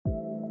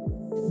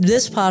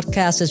This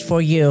podcast is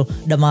for you,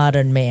 the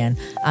modern man.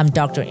 I'm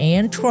Dr.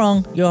 Ann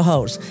Trung, your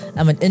host.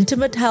 I'm an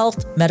intimate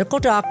health medical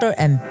doctor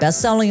and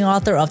best-selling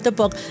author of the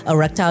book,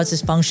 Erectile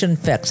Dysfunction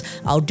Fix.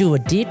 I'll do a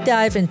deep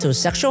dive into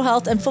sexual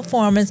health and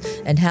performance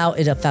and how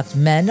it affects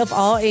men of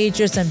all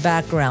ages and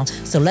backgrounds.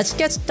 So let's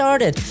get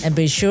started, and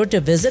be sure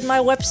to visit my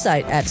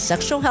website at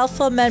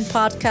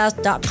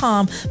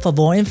sexualhealthformenpodcast.com for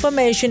more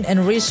information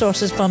and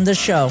resources from the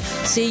show.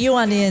 See you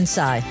on the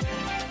inside.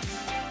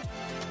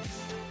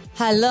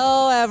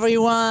 Hello,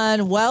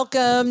 everyone.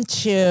 Welcome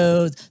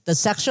to the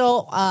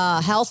Sexual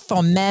Health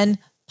for Men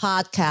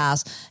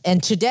podcast.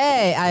 And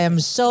today I am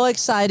so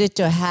excited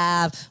to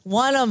have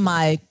one of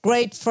my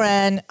great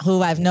friends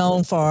who I've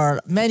known for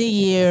many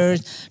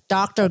years,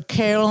 Dr.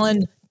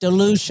 Carolyn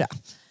DeLucia.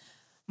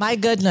 My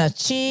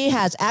goodness, she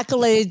has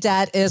accolades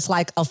that is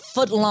like a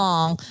foot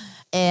long.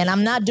 And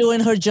I'm not doing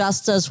her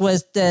justice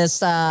with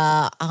this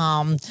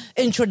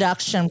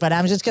introduction, but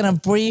I'm just going to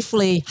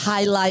briefly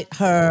highlight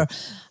her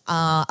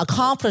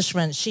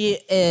accomplishment. She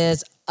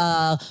is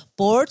a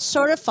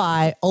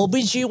board-certified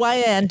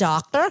OBGYN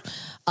doctor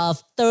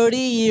of 30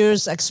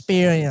 years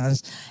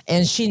experience,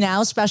 and she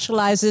now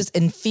specializes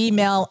in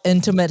female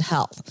intimate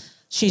health.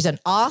 She's an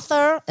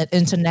author, an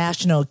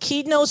international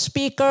keynote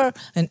speaker,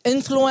 an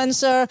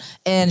influencer,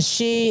 and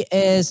she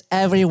is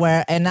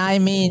everywhere. And I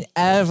mean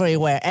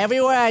everywhere.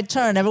 Everywhere I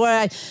turn,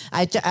 everywhere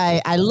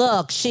I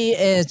look, she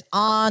is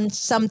on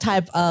some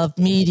type of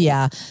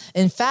media.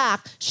 In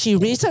fact, she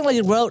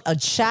recently wrote a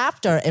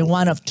chapter in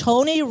one of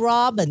Tony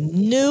Robbins'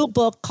 new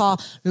book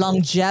called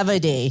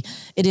Longevity.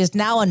 It is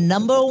now a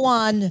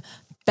 #1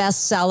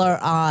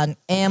 bestseller on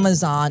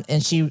Amazon,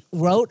 and she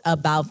wrote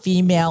about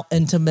female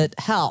intimate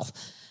health.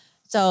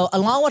 So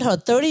along with her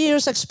 30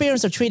 years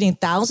experience of treating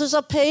thousands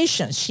of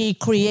patients, she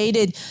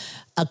created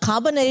a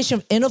combination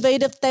of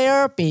innovative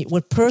therapy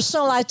with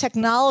personalized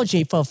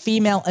technology for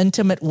female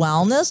intimate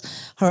wellness.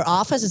 Her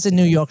office is in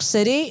New York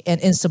City and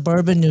in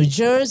suburban New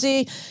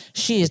Jersey.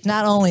 She is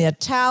not only a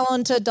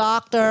talented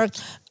doctor,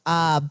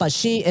 but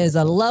she is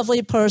a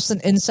lovely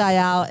person inside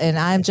out, and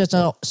I'm just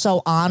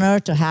so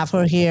honored to have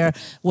her here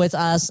with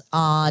us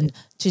on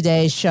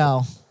today's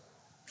show.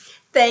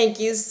 Thank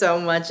you so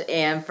much,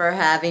 Anne, for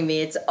having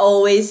me. It's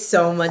always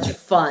so much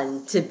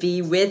fun to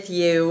be with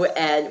you,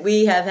 and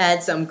we have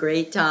had some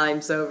great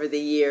times over the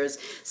years.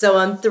 So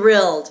I'm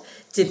thrilled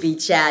to be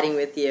chatting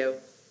with you.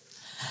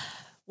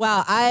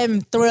 Well,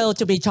 I'm thrilled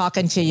to be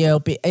talking to you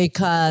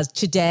because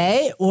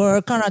today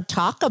we're going to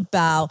talk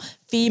about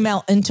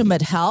female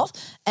intimate health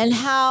and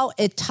how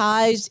it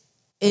ties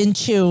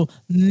into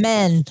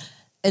men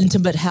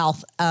intimate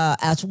health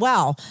as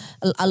well.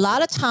 A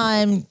lot of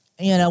time,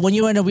 you know, when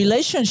you're in a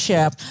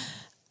relationship,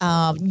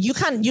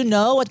 you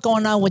know what's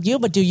going on with you,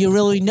 but do you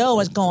really know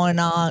what's going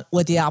on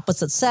with the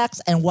opposite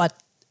sex and what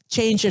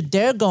changes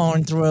they're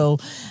going through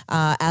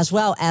as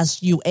well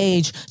as you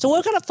age? So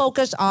we're going to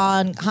focus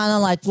on kind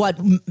of like what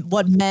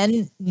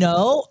men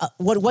know,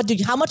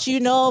 how much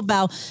you know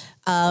about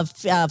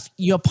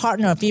your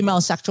partner,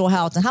 female sexual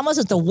health, and how much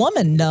does the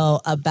woman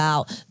know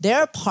about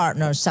their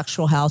partner's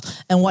sexual health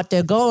and what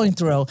they're going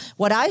through.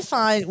 What I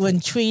find when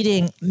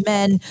treating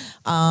men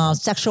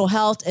sexual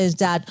health is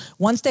that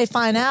once they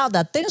find out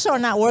that things are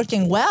not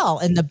working well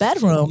in the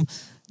bedroom,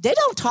 they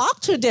don't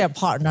talk to their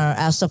partner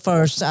as the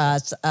first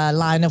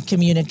line of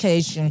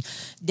communication.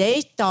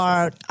 They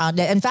start,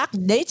 in fact,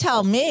 they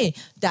tell me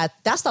that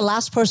that's the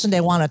last person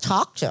they want to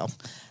talk to.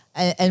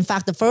 In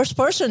fact, the first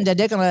person that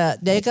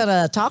they're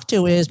gonna talk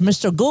to is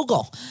Mr.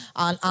 Google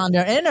on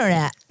their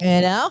internet, you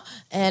know.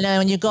 And then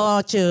when you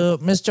go to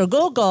Mr.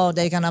 Google,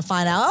 they're gonna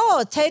find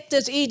out, take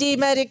this ED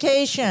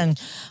medication,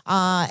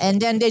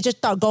 and then they just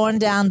start going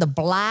down the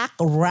black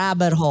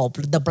rabbit hole.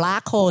 The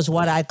black hole is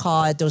what I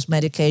call it, those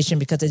medication,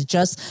 because it's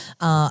just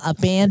a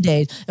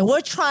Band-Aid. And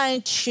we're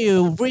trying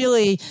to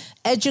really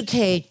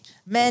educate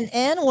men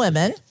and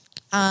women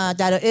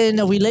that are in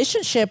a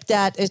relationship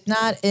that is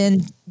not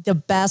in the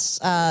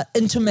best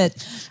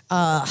intimate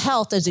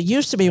health as it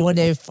used to be when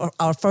they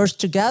are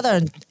first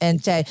together,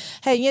 and say,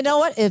 hey, you know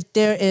what?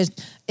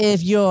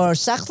 If your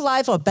sex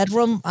life or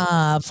bedroom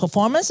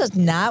performance is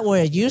not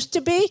where it used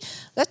to be,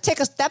 let's take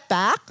a step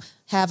back,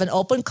 have an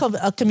open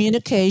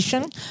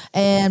communication,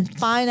 and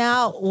find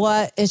out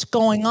what is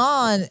going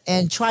on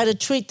and try to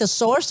treat the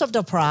source of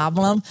the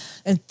problem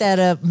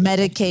instead of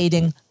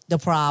medicating the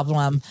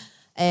problem.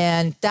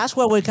 And that's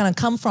where we're going to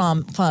come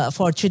from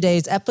for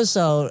today's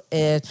episode,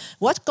 is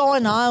what's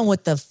going on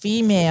with the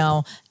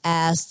female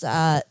as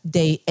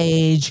they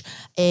age.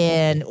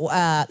 And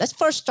let's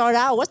first start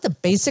out, what's the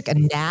basic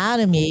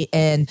anatomy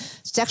and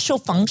sexual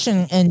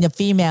function in the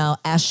female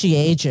as she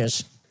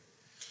ages?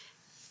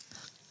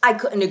 I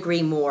couldn't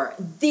agree more.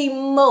 The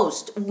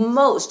most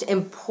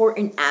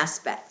important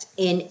aspect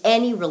in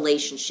any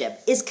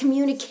relationship is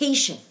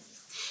communication.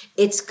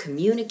 It's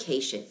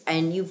communication,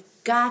 and you've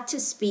got to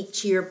speak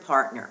to your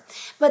partner.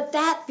 But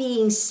that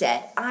being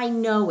said, I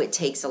know it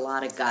takes a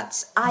lot of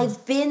guts.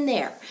 I've been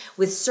there.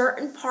 With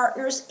certain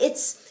partners,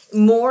 it's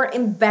more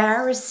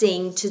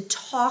embarrassing to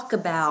talk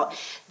about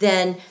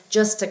than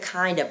just to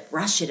kind of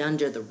brush it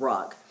under the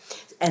rug.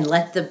 and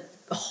let the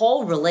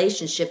whole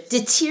relationship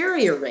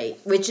deteriorate,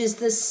 which is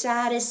the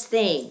saddest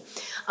thing.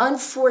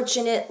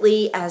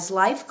 Unfortunately, as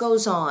life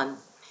goes on,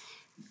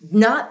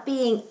 not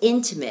being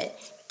intimate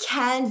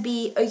can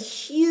be a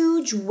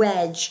huge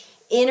wedge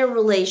in a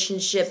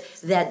relationship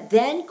that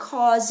then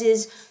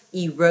causes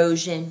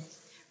erosion,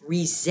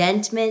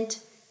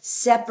 resentment,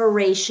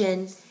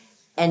 separation,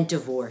 and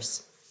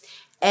divorce.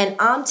 And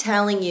I'm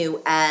telling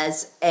you, I'm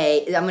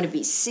going to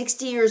be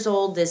 60 years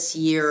old this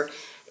year.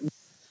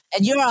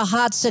 And you're a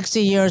hot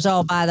 60 years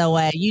old, by the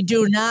way. You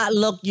do not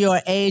look your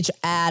age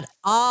at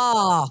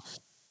all.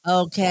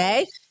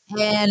 Okay.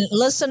 And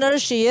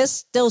listeners, she is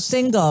still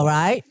single,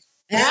 right?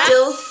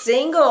 Still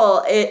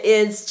single. It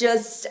is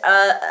just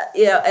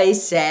a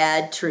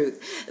sad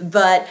truth.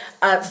 But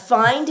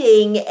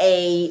finding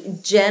a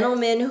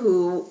gentleman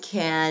who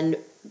can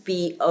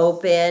be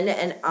open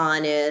and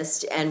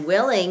honest and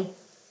willing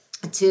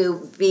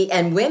to be,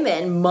 and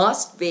women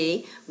must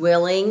be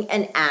willing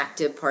and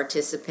active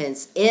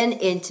participants in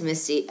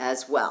intimacy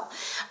as well.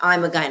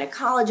 I'm a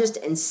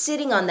gynecologist, and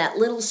sitting on that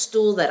little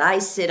stool that I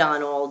sit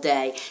on all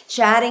day,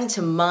 chatting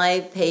to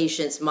my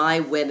patients, my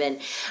women,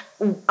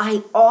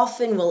 I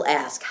often will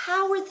ask,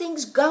 how are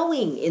things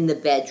going in the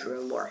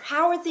bedroom, or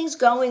how are things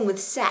going with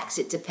sex?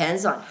 It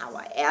depends on how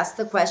I ask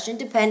the question,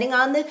 depending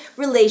on the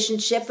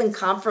relationship and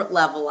comfort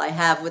level I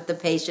have with the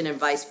patient and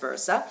vice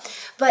versa.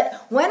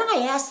 But when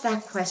I ask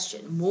that question,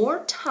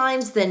 more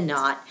times than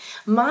not,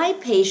 my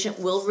patient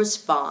will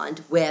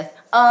respond with,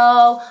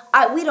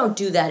 we don't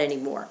do that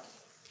anymore.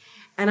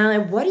 And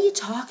I'm like, what are you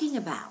talking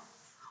about?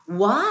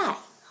 Why?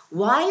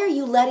 Why are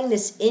you letting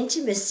this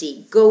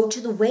intimacy go to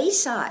the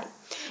wayside?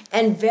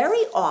 And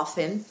very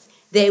often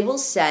they will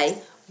say,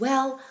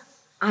 well,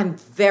 I'm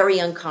very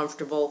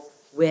uncomfortable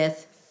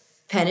with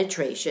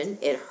penetration.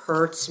 It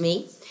hurts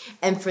me.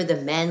 And for the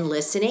men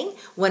listening,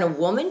 when a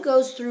woman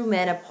goes through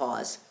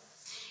menopause,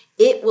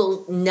 it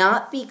will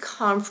not be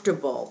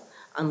comfortable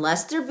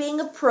unless they're being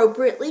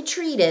appropriately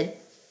treated.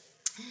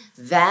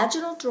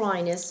 Vaginal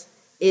dryness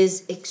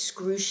is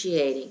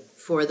excruciating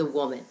for the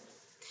woman.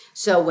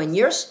 So when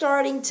you're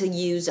starting to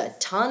use a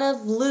ton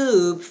of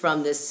lube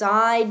from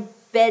the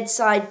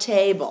bedside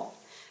table,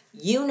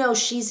 you know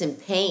she's in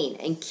pain.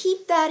 And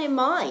keep that in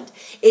mind.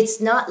 It's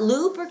not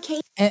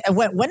lubricating. And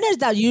when does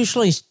that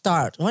usually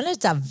start? When does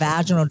that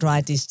vaginal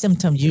dryness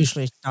symptom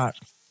usually start?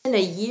 In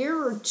a year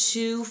or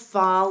two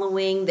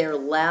following their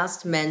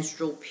last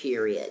menstrual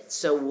period.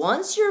 So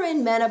once you're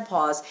in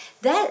menopause,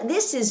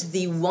 this is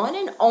the one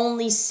and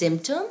only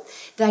symptom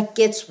that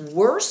gets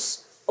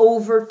worse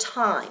over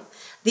time.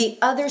 The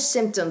other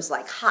symptoms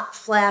like hot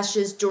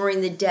flashes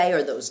during the day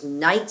or those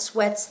night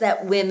sweats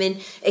that women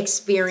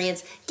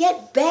experience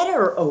get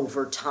better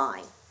over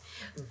time.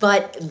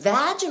 But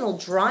vaginal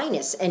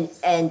dryness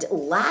and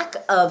lack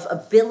of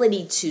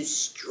ability to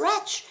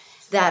stretch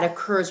that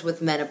occurs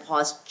with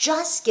menopause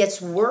just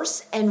gets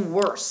worse and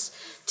worse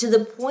to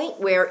the point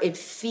where it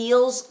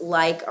feels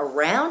like a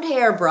round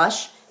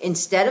hairbrush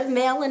instead of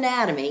male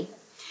anatomy.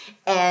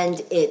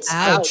 And it's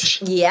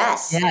ouch.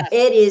 Yes,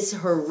 it is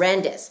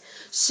horrendous.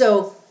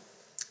 So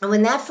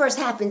when that first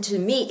happened to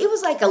me, it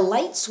was like a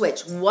light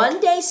switch. One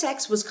day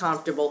sex was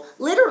comfortable.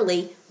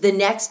 Literally, the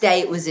next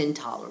day it was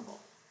intolerable.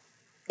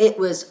 It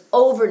was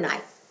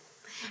overnight.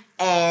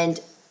 And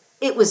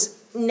it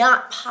was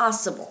not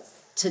possible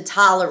to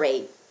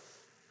tolerate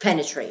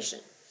penetration.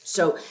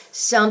 So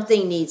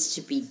something needs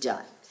to be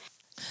done.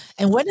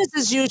 And when does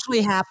this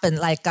usually happen?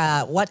 Like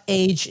what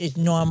age is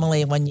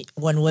normally when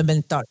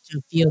women start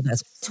to feel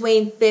this?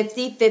 Between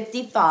 50,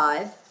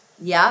 55.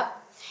 Yep.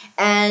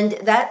 And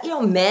that,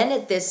 men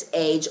at this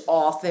age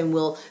often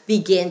will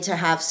begin to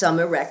have some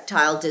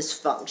erectile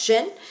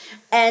dysfunction.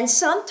 And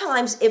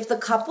sometimes if the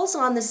couple's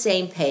on the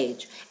same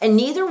page and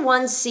neither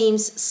one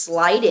seems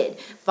slighted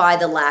by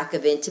the lack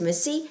of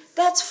intimacy,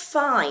 that's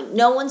fine.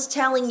 No one's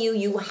telling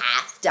you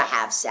have to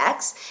have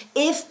sex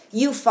if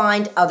you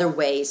find other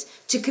ways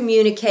to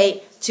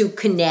communicate, to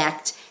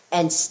connect,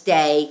 and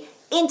stay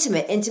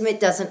intimate. Intimate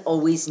doesn't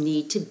always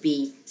need to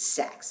be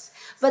sex.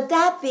 But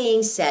that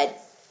being said,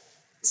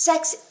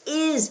 sex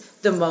is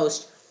the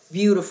most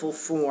beautiful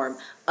form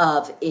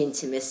of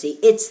intimacy.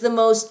 It's the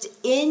most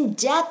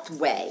in-depth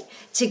way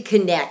to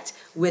connect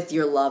with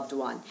your loved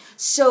one.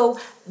 So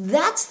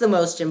that's the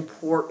most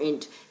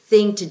important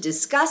thing to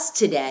discuss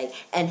today,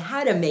 and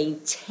how to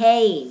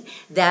maintain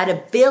that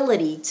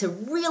ability to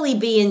really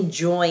be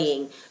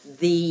enjoying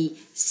the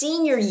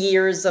senior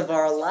years of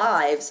our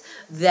lives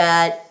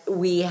that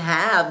we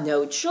have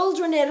no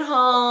children at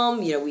home.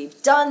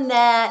 We've done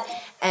that,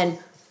 and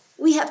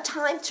we have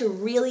time to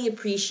really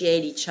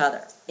appreciate each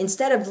other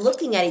instead of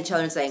looking at each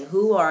other and saying,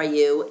 who are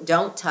you?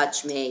 Don't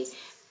touch me,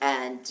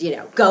 and,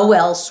 go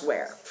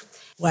elsewhere.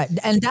 Right.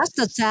 And that's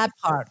the sad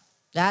part.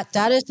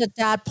 That is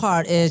that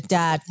part is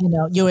that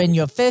you're in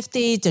your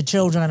 50s, the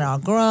children are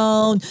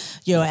grown,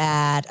 you're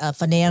at a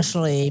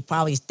financially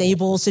probably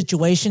stable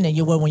situation that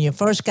you were when you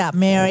first got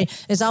married.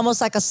 It's almost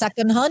like a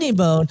second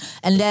honeymoon,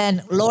 and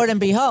then Lord and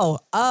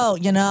behold, oh,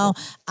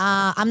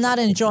 I'm not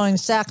enjoying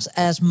sex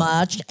as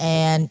much,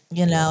 and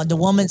the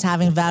woman's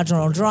having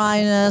vaginal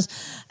dryness,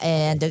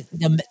 and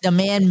the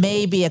man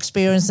may be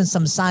experiencing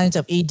some signs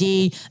of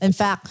ED. In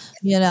fact,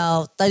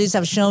 studies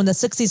have shown that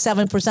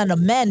 67% of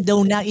men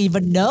do not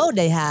even know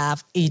they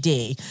have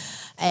ED.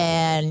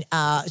 And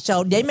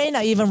so they may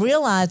not even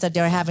realize that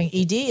they're having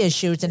ED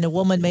issues, and the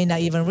woman may not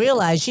even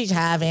realize she's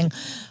having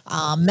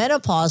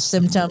menopause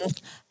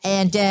symptoms.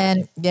 And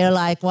then they're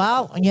like,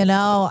 well,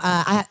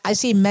 I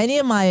see many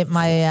of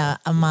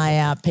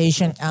my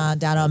patients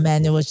that are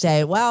men who would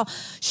say, well,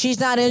 she's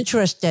not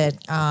interested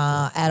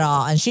at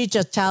all, and she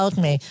just tells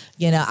me,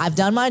 I've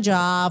done my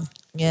job.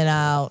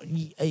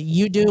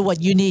 You do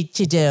what you need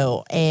to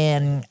do,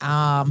 and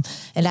I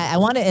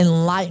want to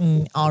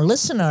enlighten our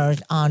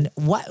listeners on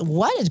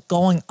what is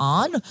going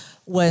on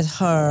with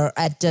her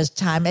at this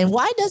time, and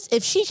why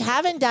if she's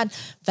having that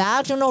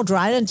vaginal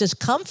dryness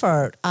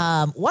discomfort,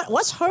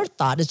 what's her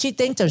thought? Does she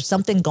think there's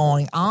something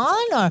going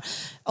on,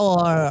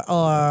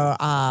 or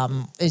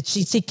is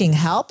she seeking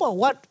help, or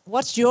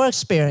what's your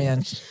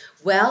experience?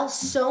 Well,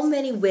 so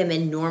many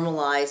women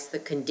normalize the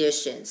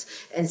conditions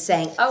and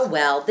saying, oh,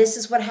 well, this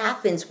is what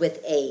happens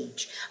with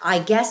age. I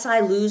guess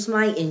I lose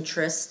my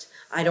interest.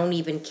 I don't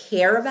even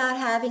care about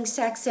having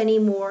sex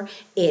anymore.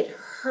 It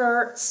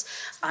hurts.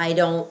 I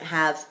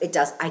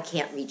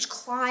can't reach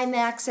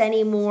climax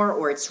anymore,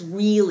 or it's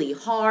really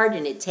hard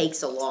and it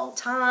takes a long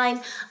time.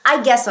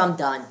 I guess I'm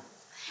done.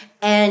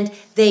 And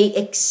they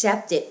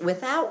accept it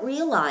without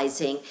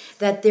realizing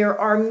that there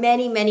are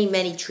many, many,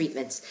 many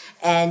treatments.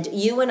 And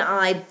you and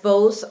I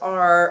both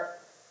are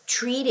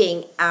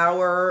treating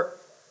our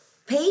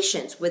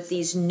patients with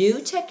these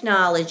new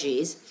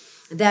technologies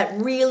that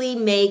really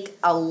make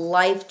a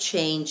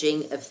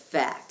life-changing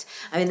effect.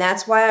 I mean,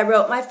 that's why I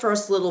wrote my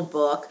first little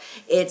book.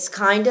 It's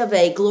kind of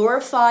a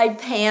glorified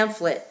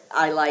pamphlet,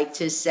 I like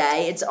to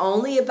say. It's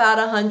only about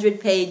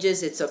 100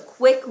 pages. It's a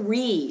quick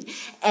read,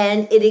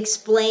 and it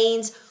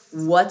explains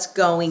what's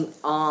going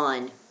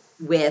on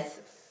with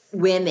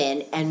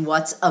women and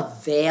what's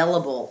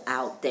available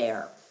out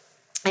there.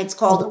 It's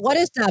called... What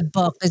is that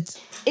book?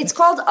 It's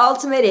called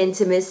Ultimate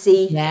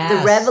Intimacy, Yes.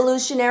 The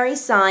Revolutionary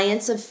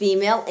Science of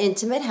Female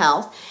Intimate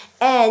Health.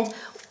 And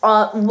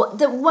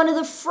one of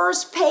the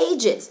first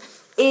pages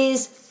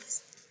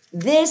is,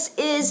 this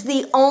is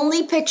the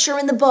only picture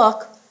in the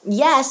book.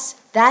 Yes,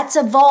 that's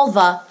a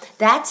vulva.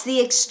 That's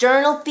the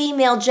external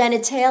female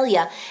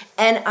genitalia.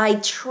 And I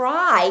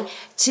try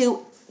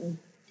to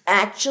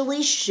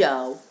actually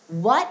show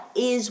what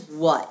is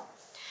what.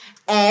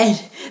 And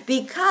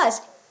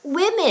because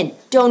women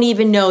don't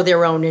even know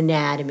their own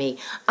anatomy,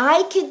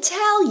 I can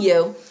tell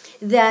you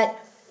that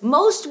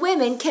most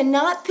women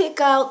cannot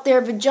pick out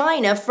their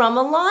vagina from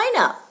a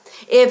lineup.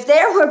 If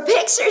there were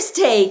pictures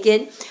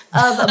taken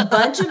of a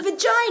bunch of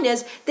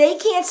vaginas, they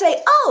can't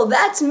say, oh,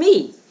 that's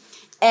me.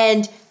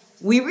 And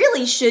we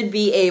really should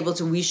be able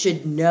to, we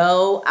should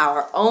know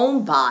our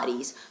own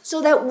bodies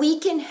so that we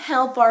can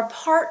help our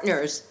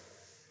partners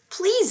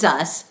please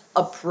us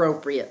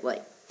appropriately.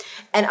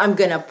 And I'm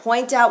going to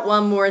point out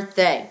one more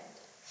thing.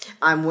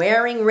 I'm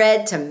wearing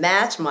red to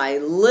match my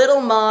little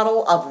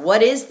model of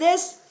what is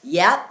this?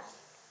 Yep,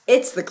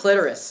 it's the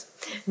clitoris.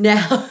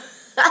 Now,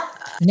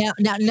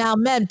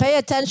 men, pay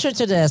attention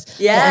to this.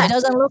 Yeah. It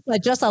doesn't look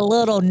like just a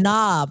little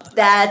knob.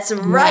 That's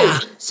right.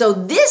 Yeah. So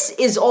this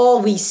is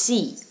all we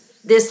see,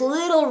 this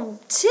little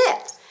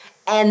tip.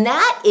 And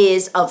that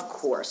is, of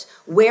course,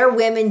 where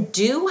women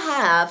do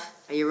have,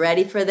 are you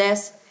ready for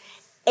this?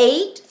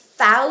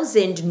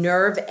 8,000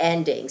 nerve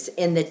endings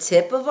in the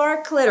tip of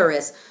our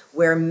clitoris,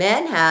 where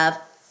men have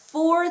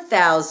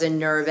 4,000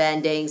 nerve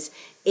endings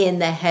in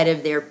the head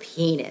of their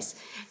penis.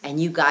 And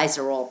you guys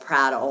are all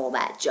proud of all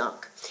that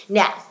junk.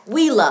 Now,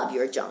 we love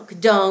your junk.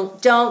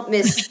 Don't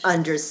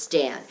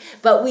misunderstand.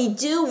 But we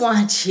do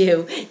want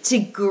you to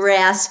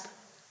grasp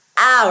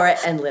our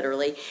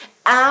anatomy.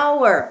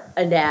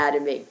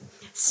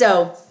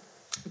 So,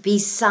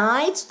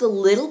 besides the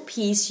little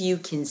piece you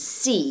can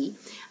see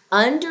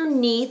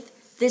underneath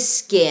the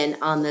skin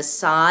on the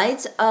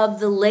sides of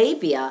the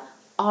labia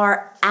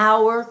are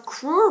our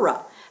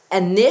crura.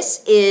 And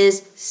this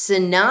is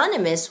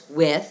synonymous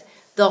with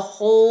the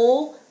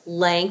whole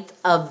length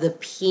of the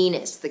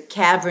penis, the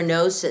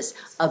cavernosus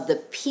of the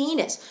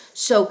penis.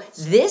 So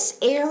this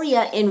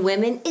area in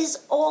women is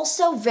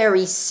also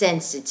very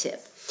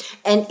sensitive.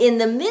 And in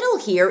the middle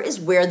here is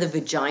where the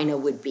vagina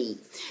would be.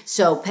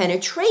 So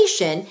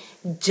penetration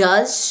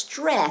does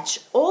stretch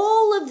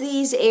all of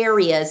these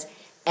areas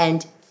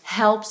and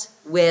helps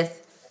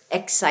with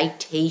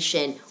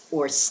excitation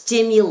or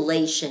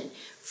stimulation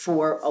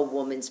for a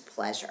woman's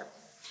pleasure.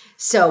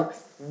 So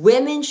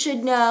women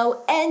should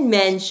know and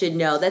men should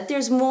know that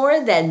there's more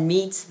than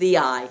meets the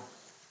eye.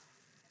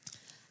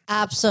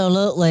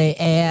 Absolutely.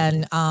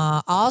 And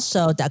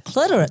also the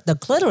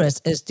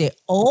clitoris is the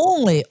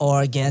only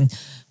organ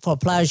for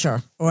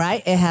pleasure,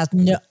 right? It has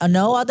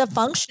no other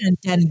function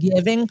than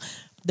giving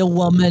the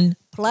woman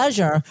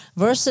pleasure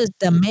versus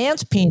the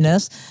man's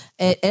penis.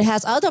 It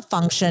has other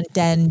function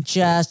than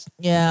just,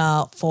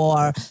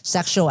 for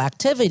sexual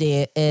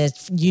activity.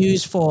 It's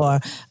used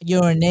for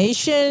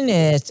urination.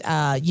 It's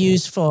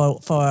used for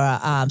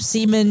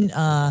semen,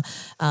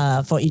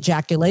 for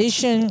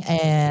ejaculation.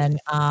 And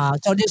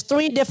so there's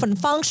three different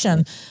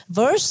functions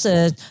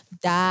versus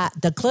that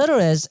the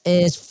clitoris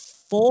is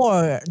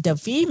for the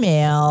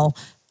female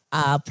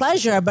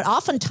pleasure, but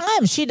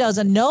oftentimes she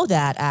doesn't know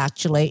that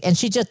actually, and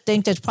she just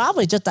thinks it's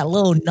probably just a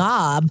little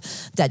knob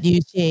that you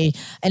see.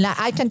 And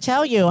I can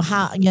tell you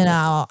how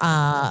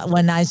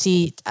when I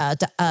see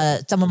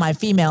some of my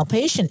female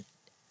patients,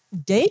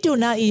 they do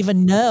not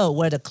even know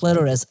where the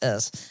clitoris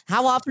is.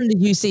 How often do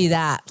you see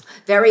that?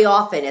 Very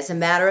often. As a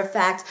matter of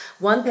fact,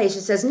 one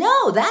patient says,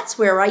 "No, that's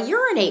where I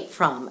urinate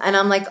from." And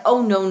I'm like,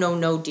 "Oh, no, no,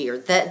 no, dear.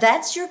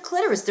 That's your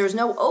clitoris. There's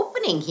no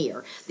opening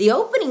here. The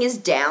opening is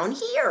down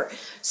here."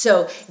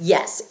 So,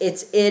 yes,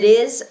 it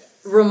is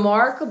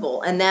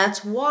remarkable. And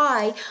that's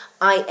why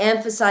I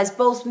emphasize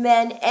both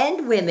men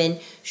and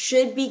women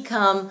should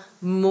become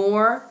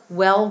more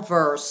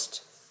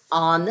well-versed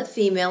on the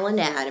female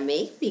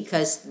anatomy,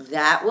 because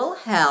that will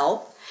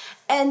help.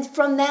 And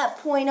from that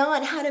point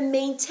on, how to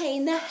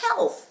maintain the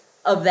health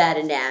of that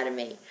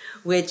anatomy,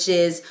 which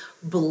is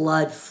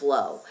blood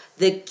flow.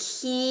 The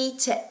key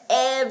to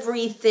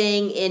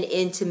everything in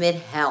intimate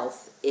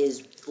health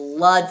is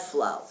blood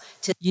flow.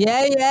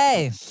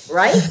 Yay.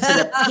 Right? To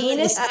the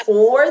penis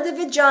or the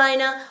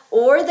vagina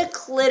or the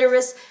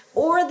clitoris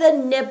or the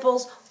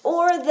nipples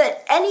or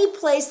any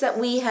place that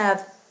we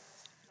have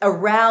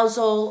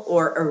arousal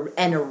or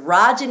an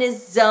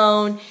erogenous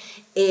zone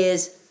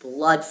is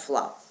blood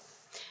flow.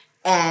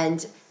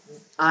 And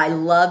I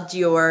loved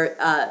your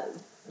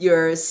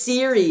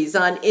series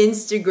on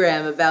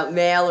Instagram about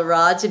male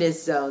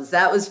erogenous zones.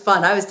 That was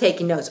fun. I was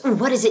taking notes. Ooh,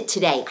 what is it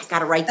today? I got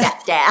to write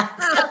that down.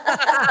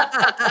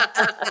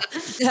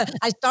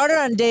 I started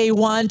on day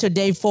 1 to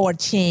day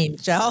 14.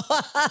 So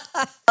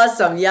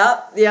awesome.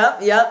 Yep.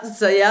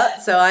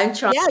 So I'm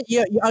trying.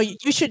 Yeah,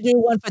 you should do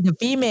one for the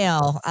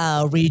female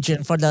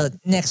region for the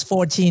next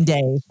 14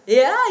 days.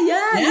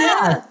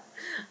 Yeah.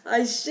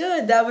 I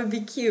should. That would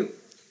be cute.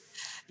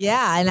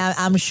 Yeah, and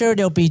I'm sure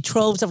there'll be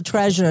troves of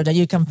treasure that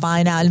you can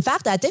find out. In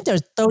fact, I think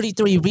there's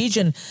 33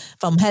 regions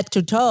from head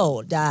to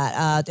toe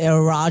that the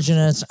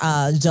erogenous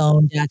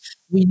zone that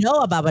we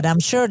know about, but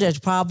I'm sure there's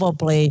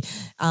probably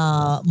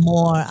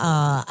more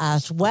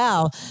as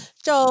well.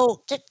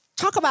 So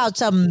talk about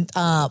some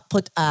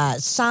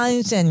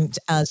signs and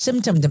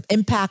symptoms, the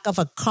impact of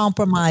a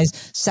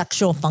compromised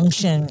sexual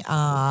function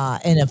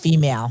in a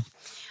female.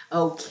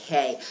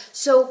 Okay,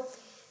 so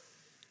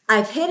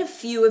I've hit a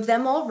few of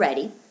them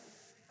already.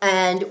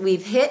 And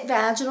we've hit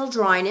vaginal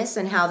dryness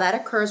and how that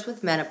occurs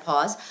with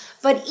menopause.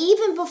 But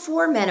even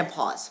before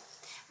menopause,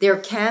 there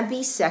can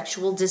be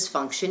sexual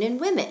dysfunction in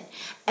women.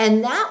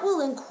 And that will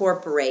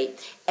incorporate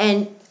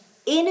an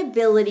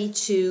inability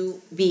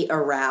to be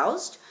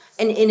aroused,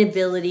 an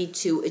inability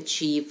to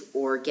achieve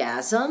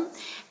orgasm.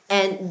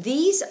 And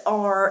these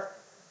are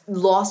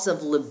loss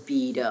of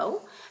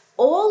libido.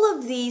 All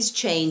of these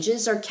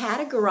changes are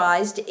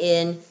categorized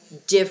in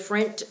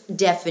different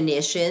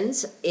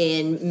definitions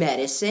in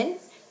medicine,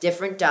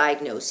 different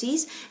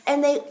diagnoses,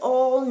 and they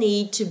all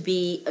need to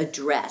be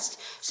addressed.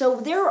 So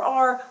there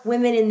are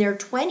women in their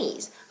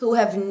 20s who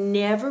have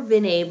never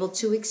been able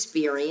to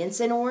experience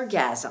an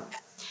orgasm.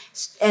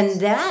 And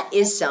that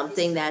is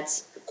something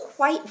that's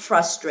quite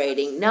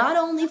frustrating, not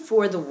only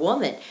for the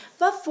woman,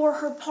 but for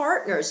her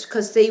partners,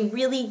 because they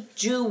really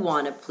do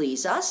want to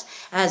please us,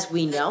 as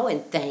we know,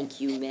 and thank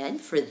you, men,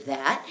 for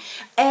that.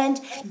 And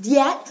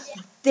yet,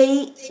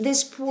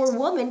 this poor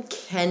woman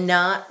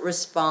cannot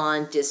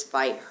respond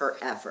despite her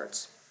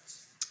efforts.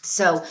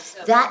 So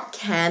that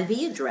can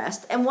be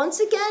addressed. And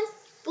once again,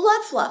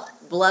 blood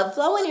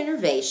flow and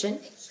innervation,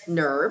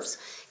 nerves,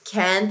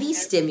 can be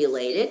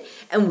stimulated,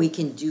 and we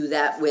can do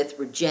that with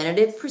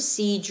regenerative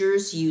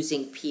procedures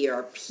using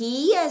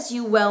PRP, as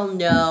you well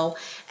know,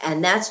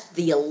 and that's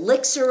the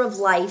elixir of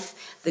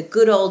life, the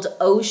good old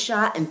O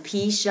shot and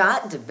P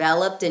shot,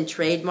 developed and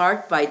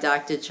trademarked by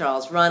Dr.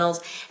 Charles Runnels.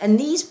 And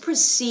these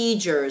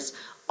procedures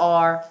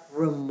are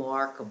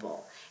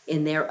remarkable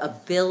in their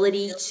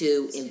ability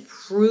to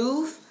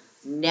improve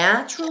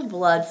natural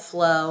blood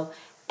flow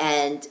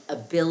and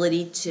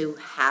ability to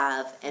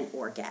have an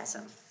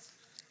orgasm.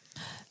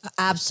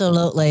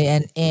 Absolutely.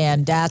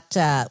 And that's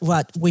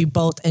what we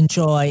both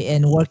enjoy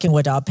in working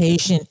with our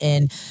patient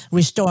in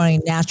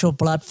restoring natural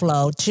blood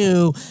flow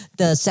to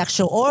the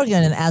sexual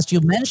organ. And as you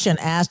mentioned,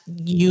 as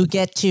you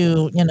get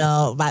to,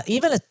 but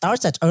even it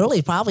starts as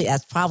early, probably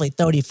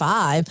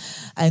 35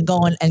 and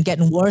going and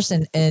getting worse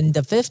in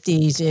the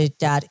 50s,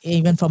 that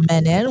even for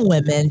men and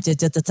women,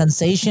 the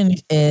sensation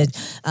is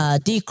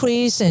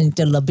decreased and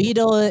the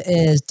libido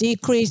is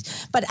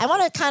decreased. But I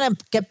want to kind of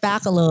get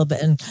back a little bit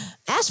and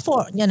ask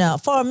for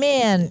for a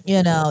man,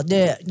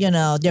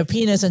 their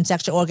penis and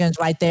sexual organs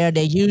right there.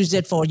 They use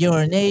it for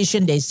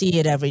urination. They see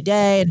it every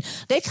day, and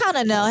they kind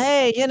of know,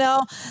 hey,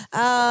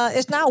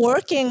 it's not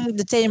working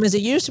the same as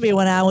it used to be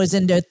when I was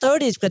in their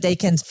 30s, because they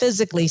can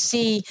physically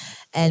see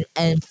and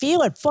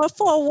feel it. For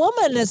a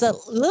woman, it's a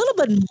little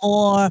bit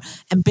more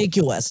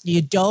ambiguous.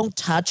 You don't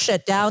touch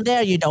it down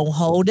there. You don't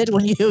hold it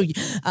when you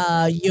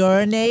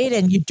urinate,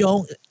 and you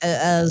don't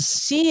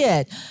see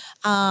it.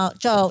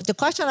 So the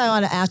question I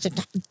want to ask is,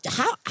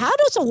 how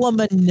does a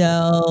woman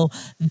know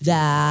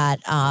that?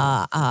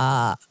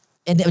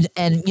 And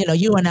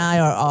you and I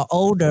are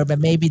older, but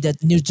maybe the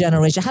new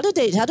generation. How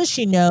does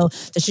she know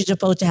that she's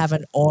supposed to have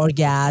an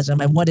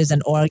orgasm, and what is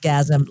an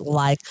orgasm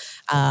like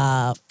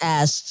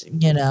as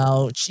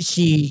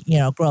she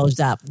grows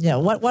up?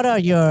 What are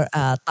your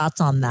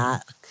thoughts on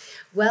that?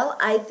 Well,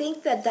 I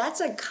think that that's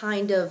a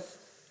kind of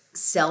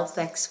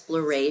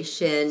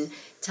self-exploration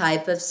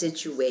type of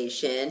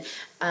situation.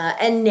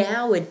 And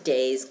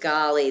nowadays,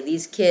 golly,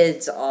 these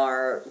kids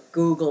are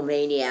Google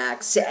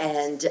maniacs.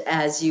 And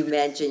as you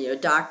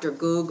mentioned, Dr.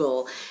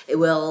 Google, it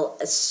will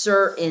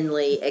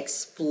certainly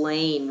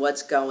explain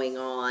what's going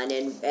on.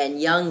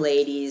 And young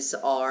ladies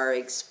are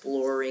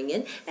exploring,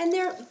 and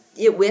they're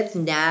with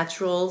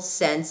natural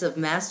sense of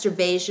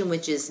masturbation,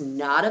 which is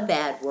not a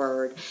bad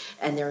word,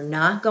 and they're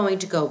not going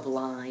to go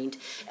blind.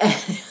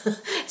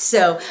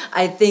 So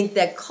I think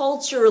that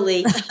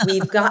culturally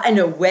we've gotten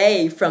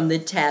away from the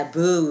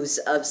taboos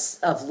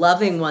of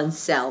loving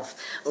oneself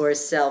or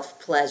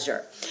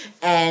self-pleasure,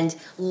 and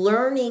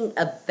learning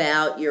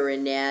about your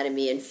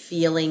anatomy and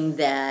feeling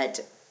that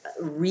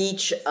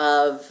reach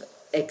of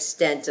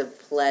extent of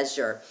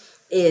pleasure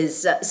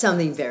is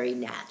something very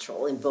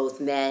natural in both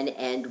men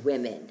and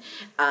women.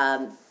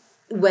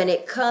 When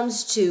it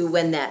comes to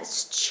when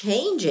that's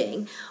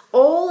changing,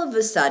 all of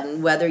a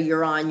sudden, whether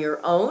you're on your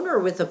own or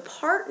with a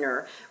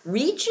partner,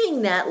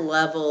 reaching that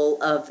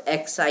level of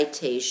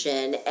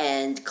excitation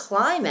and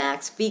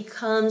climax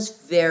becomes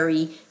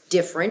very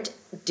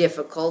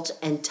difficult,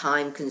 and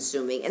time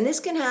consuming. And this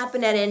can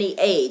happen at any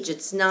age.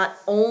 It's not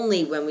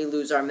only when we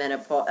lose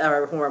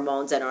our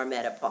hormones and our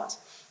menopause.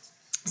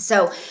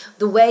 So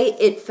the way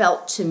it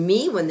felt to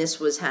me when this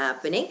was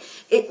happening,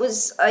 it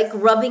was like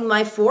rubbing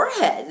my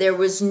forehead. There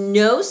was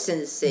no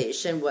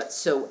sensation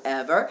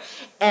whatsoever,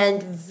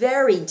 and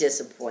very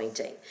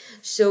disappointing.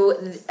 So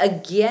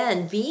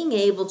again, being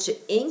able to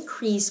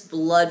increase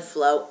blood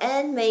flow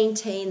and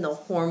maintain the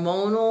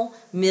hormonal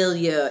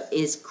milieu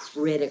is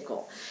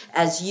critical.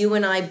 As you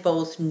and I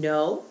both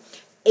know,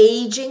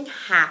 aging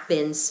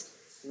happens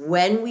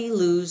when we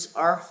lose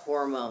our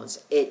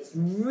hormones. It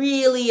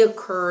really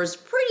occurs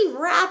pretty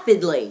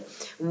rapidly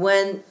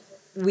when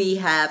we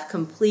have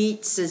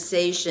complete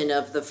cessation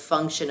of the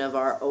function of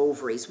our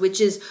ovaries, which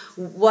is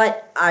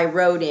what I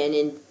wrote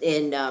in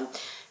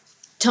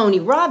Tony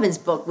Robbins'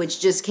 book,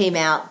 which just came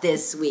out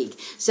this week.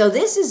 So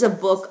this is a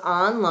book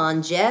on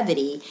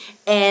longevity,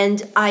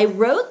 and I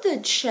wrote the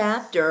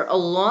chapter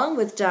along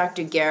with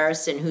Dr.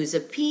 Garrison, who's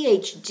a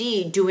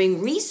PhD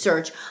doing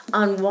research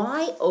on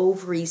why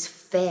ovaries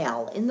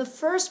fail in the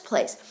first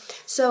place.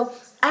 So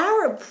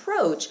our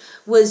approach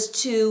was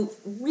to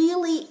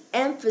really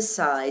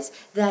emphasize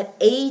that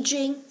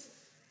aging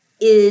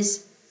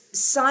is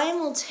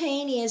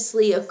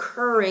simultaneously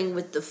occurring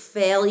with the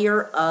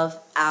failure of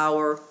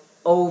our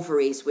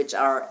ovaries, which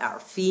are our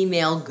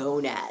female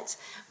gonads,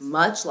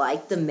 much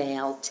like the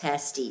male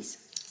testes.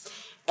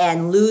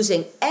 And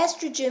losing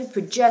estrogen,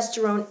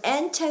 progesterone,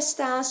 and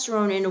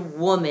testosterone in a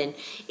woman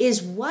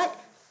is what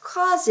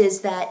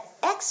causes that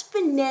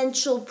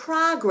exponential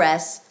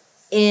progress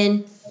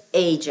in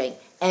aging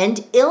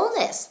and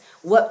illness.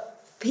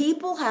 What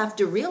people have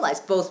to realize,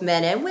 both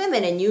men and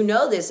women, and you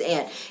know this,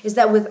 Ann, is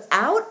that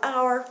without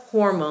our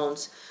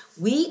hormones,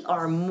 we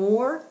are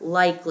more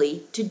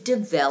likely to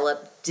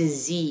develop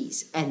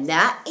disease, and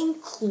that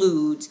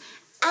includes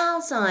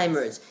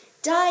Alzheimer's,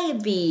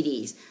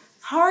 diabetes,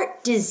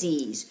 heart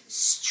disease,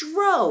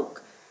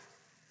 stroke,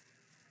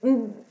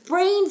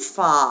 brain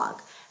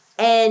fog,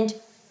 and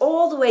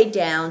all the way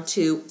down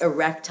to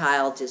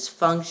erectile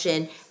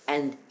dysfunction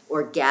and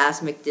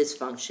orgasmic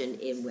dysfunction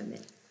in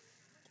women.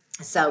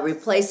 So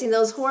replacing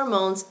those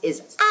hormones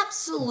is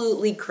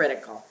absolutely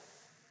critical.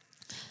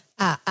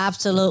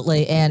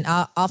 Absolutely, and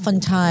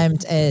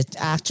oftentimes it's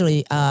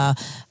actually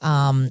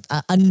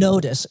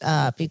unnoticed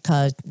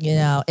because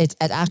it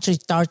actually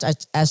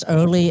starts as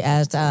early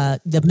as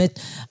the mid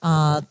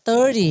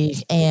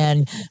 30s,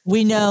 and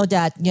we know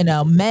that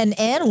men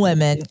and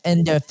women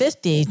in their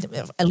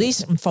 50s, at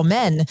least for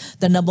men,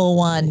 the number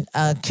one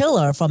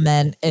killer for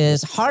men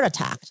is heart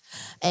attacks,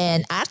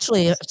 and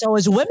actually so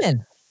is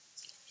women.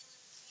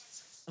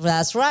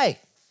 That's right.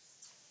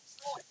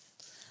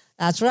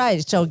 That's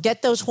right. So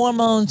get those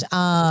hormones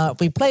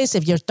replaced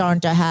if you're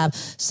starting to have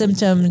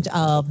symptoms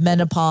of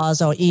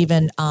menopause or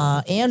even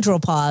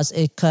andropause,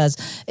 because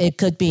it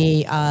could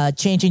be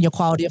changing your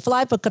quality of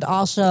life, but could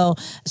also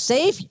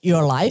save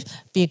your life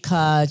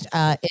because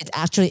it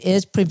actually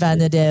is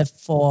preventative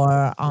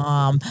for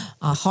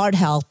heart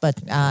health, but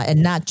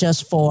and not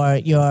just for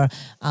your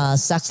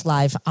sex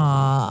life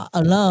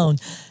alone.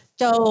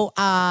 So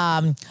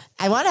I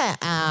want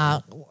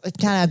to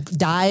kind of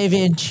dive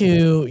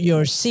into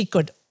your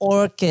secret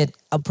orchid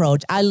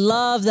approach. I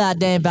love that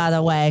name, by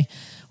the way.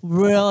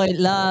 Really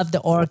love the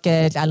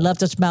orchid. I love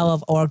the smell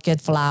of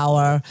orchid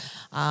flower.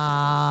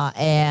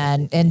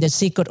 And the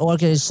secret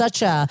orchid is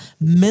such a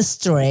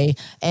mystery,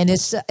 and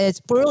it's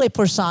really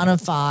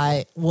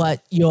personify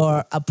what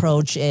your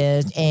approach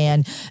is,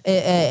 and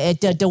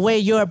the way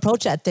you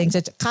approach that things.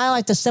 It's kind of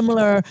like the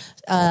similar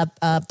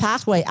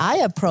pathway I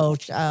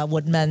approach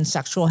with men's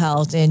sexual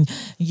health in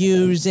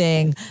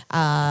using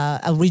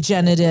a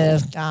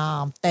regenerative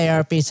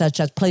therapy such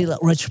as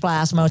platelet-rich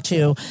plasma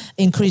to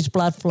increase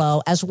blood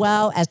flow, as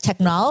well as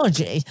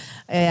technology.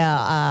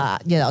 I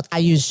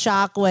use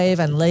shockwave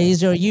and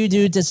laser. You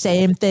do the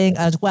same thing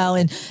as well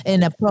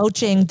in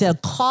approaching the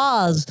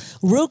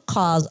root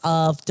cause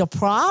of the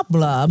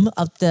problem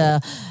of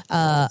the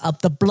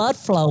blood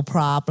flow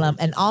problem,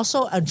 and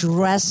also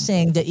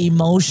addressing the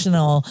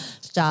emotional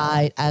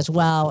side as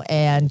well.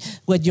 And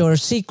with your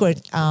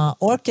secret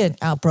orchid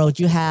approach,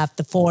 you have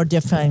the 4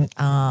 different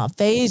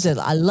phases.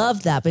 I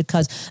love that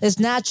because it's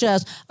not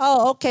just,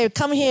 oh, okay,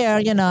 come here.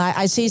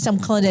 I see some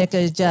clinic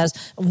is just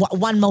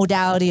one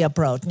modality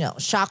approach.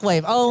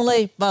 Shockwave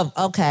only. Boom.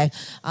 Okay,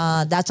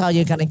 that's all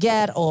you're gonna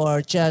get,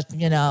 or just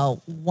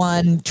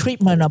one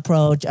treatment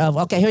approach of,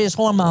 okay, here's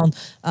hormone.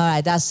 All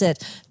right, that's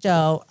it.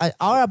 So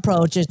our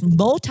approach is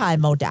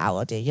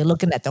multi-modality. You're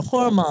looking at the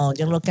hormones.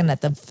 You're looking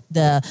at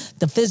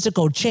the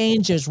physical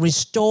changes,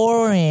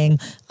 restoring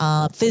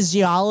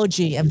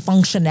physiology and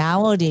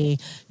functionality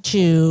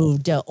to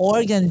the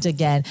organs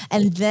again,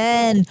 and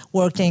then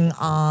working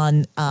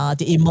on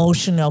the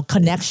emotional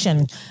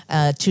connection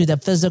to the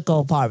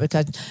physical part,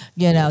 because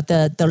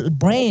the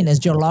brain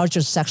is your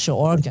largest sexual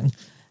organ.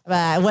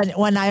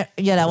 When I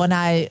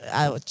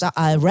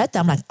read that,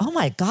 I'm like, oh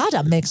my God,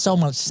 that makes so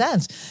much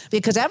sense,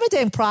 because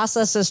everything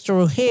processes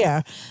through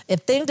here.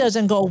 If thing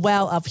doesn't go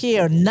well up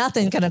here,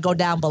 nothing's gonna go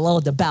down below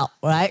the belt,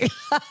 right?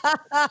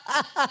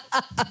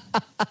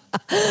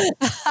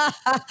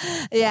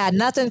 Yeah,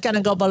 nothing's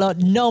gonna go below,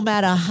 no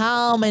matter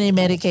how many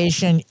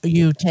medication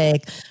you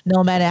take,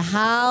 no matter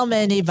how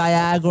many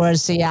Viagra,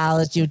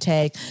 Cialis you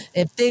take.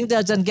 If thing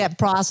doesn't get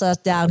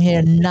processed down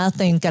here,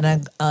 nothing's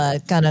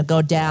gonna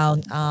go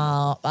down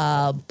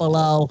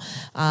below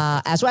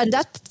as well. And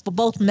that's for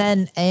both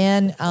men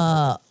and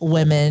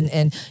women.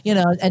 And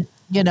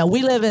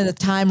we live in a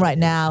time right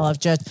now of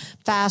just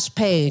fast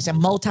pace and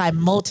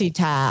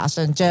multitask,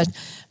 and just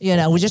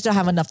we just don't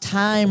have enough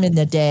time in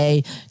the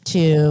day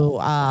to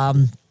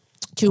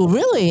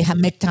really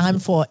make time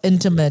for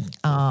intimate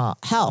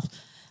health.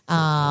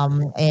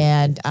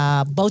 And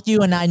both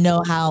you and I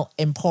know how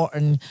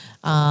important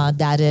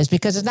that is,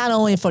 because it's not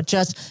only for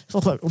just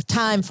for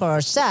time for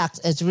sex,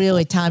 it's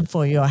really time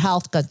for your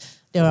health, because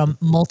there are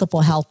multiple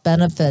health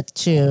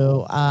benefits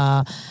to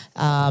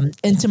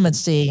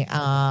intimacy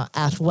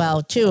as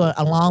well too,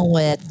 along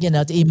with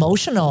the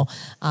emotional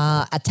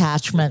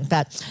attachment.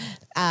 But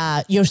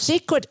your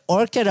secret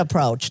orchid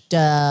approach,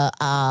 the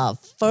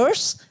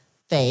first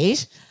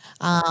phase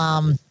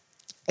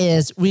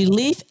is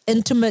relief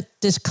intimate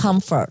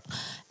discomfort.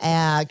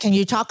 Can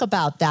you talk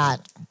about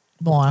that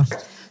more?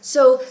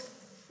 So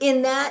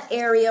in that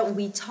area,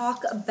 we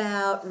talk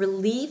about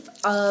relief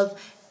of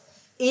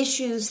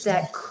issues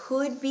that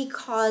could be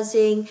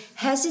causing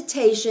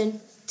hesitation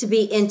to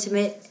be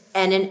intimate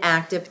and an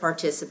active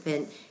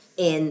participant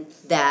in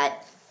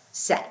that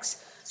sex.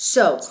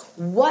 So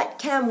what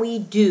can we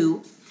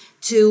do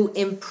to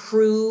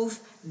improve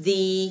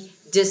the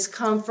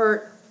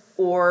discomfort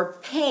or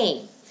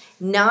pain?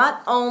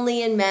 Not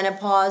only in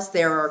menopause,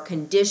 there are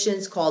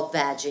conditions called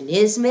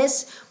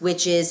vaginismus,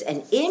 which is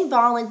an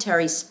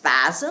involuntary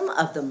spasm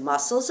of the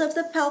muscles of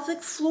the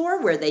pelvic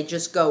floor where they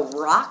just go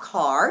rock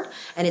hard,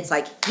 and it's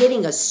like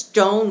hitting a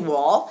stone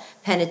wall.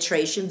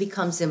 Penetration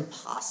becomes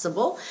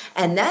impossible,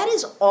 and that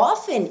is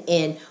often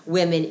in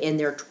women in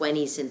their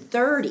 20s and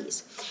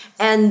 30s.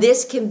 And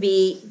this can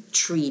be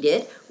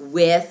treated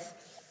with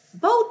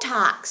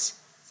Botox.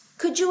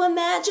 Could you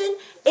imagine?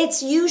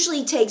 It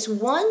usually takes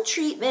one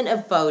treatment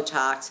of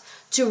Botox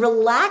to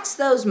relax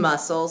those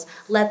muscles,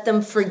 let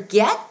them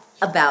forget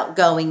about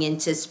going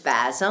into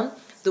spasm.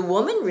 The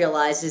woman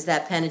realizes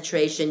that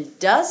penetration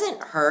doesn't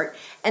hurt,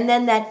 and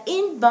then that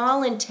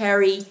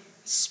involuntary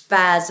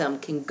spasm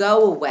can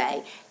go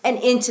away, and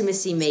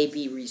intimacy may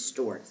be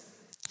restored.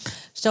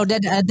 So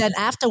then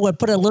afterward,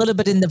 put a little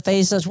bit in the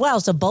face as well.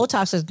 So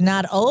Botox is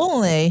not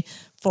only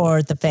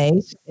for the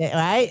face,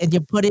 right? And you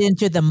put it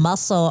into the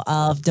muscle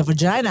of the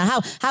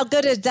vagina. How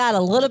good is that? A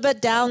little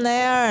bit down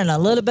there and a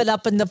little bit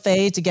up in the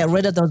face to get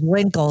rid of those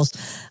wrinkles.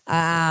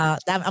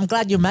 I'm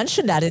glad you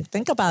mentioned that. And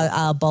think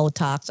about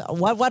Botox.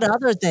 What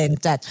other things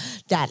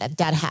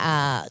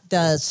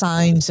the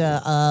signs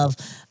of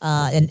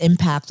an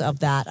impact of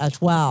that as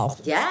well?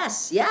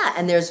 Yes, yeah.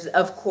 And there's,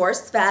 of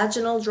course,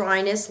 vaginal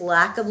dryness,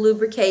 lack of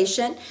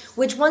lubrication,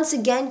 which once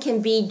again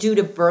can be due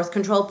to birth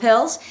control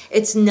pills.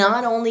 It's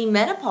not only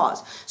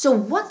menopause. So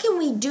what can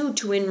we do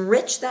to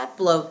enrich that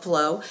blood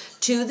flow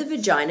to the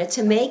vagina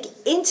to make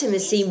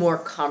intimacy more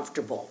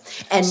comfortable?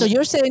 And so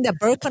you're saying that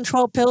birth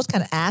control pills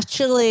can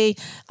actually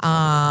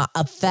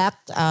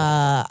affect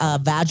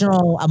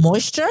vaginal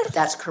moisture?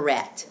 That's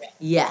correct.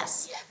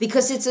 Yes,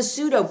 because it's a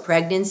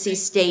pseudo-pregnancy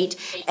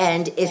state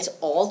and it's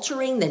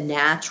altering the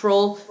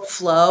natural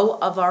flow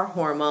of our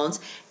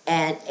hormones,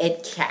 and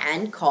it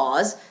can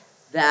cause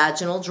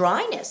vaginal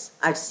dryness.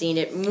 I've seen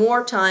it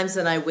more times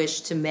than I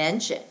wish to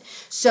mention.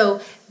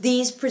 So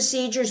these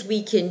procedures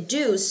we can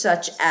do,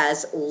 such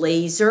as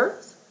laser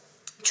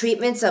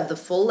treatments of the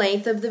full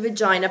length of the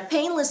vagina,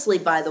 painlessly,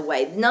 by the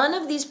way. None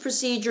of these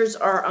procedures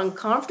are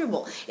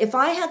uncomfortable. If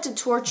I had to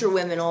torture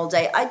women all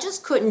day, I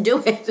just couldn't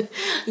do it.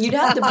 You'd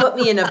have to put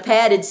me in a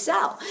padded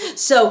cell.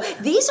 So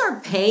these are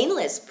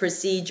painless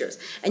procedures.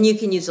 And you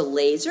can use a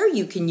laser.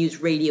 You can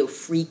use radio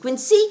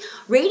frequency.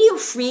 Radio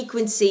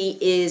frequency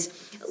is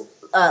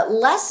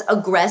less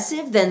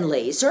aggressive than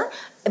laser,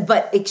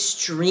 but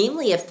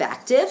extremely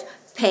effective,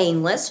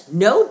 painless,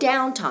 no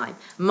downtime.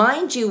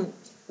 Mind you,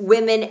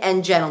 women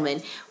and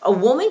gentlemen, a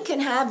woman can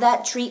have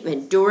that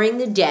treatment during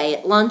the day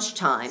at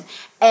lunchtime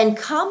and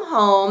come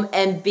home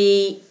and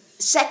be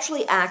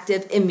sexually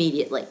active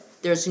immediately.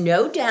 There's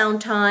no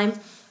downtime,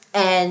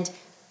 and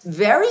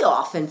very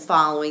often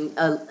following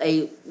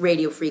a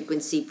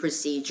radiofrequency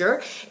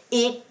procedure,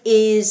 it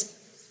is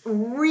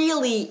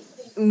really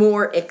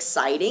more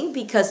exciting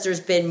because there's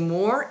been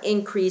more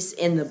increase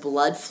in the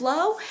blood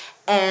flow,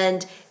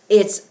 and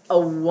it's a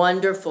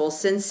wonderful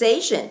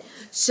sensation.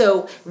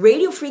 So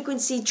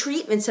radiofrequency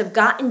treatments have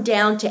gotten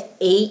down to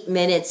 8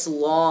 minutes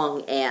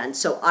long, and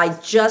so I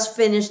just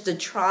finished a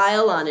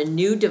trial on a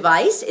new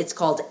device. It's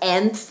called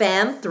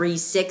MFEM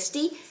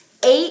 360,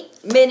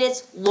 8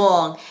 minutes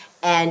long,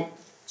 and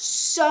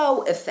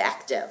so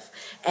effective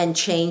and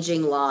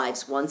changing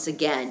lives once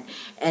again.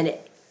 And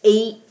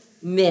 8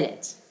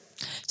 minutes.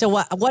 So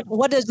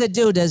what does it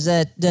do? Does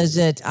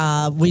it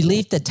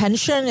relieve the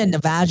tension in the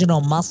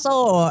vaginal muscle,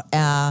 or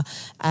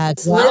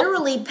it's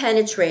literally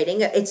penetrating?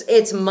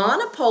 It's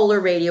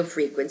monopolar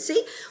radiofrequency,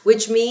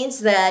 which means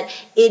that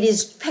it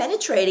is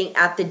penetrating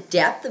at the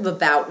depth of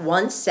about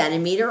 1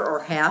 centimeter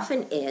or half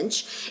an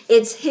inch.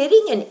 It's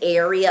hitting an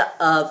area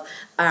of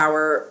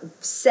our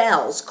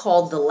cells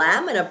called the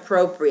lamina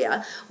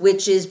propria,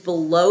 which is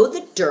below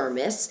the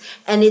dermis,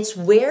 and it's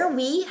where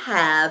we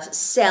have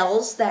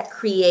cells that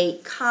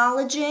create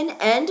collagen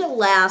and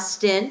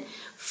elastin,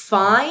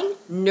 fine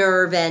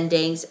nerve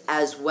endings,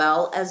 as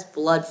well as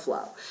blood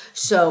flow.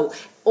 So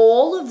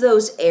all of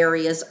those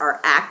areas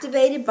are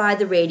activated by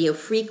the radio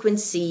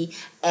frequency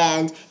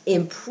and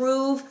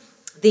improve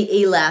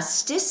the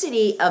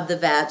elasticity of the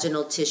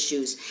vaginal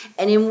tissues.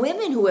 And in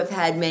women who have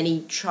had many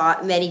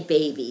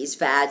babies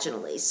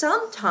vaginally,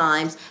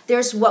 sometimes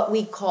there's what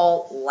we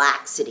call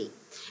laxity.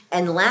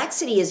 And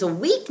laxity is a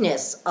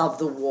weakness of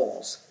the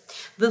walls.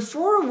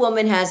 Before a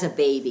woman has a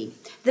baby,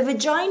 the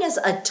vagina's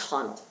a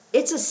tunnel.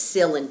 It's a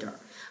cylinder.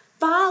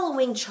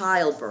 Following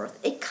childbirth,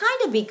 it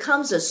kind of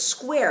becomes a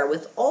square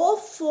with all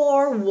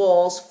 4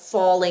 walls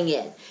falling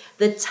in.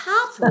 The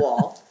top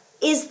wall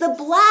is the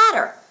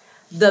bladder.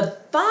 The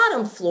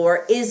bottom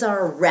floor is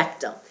our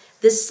rectum.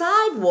 The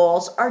side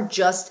walls are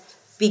just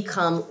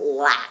become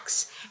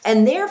lax,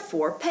 and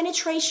therefore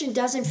penetration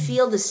doesn't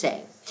feel the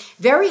same.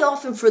 Very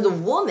often for the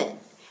woman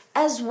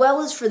as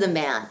well as for the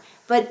man.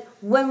 But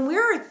when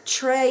we're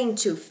trying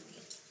to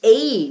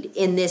aid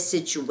in this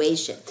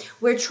situation,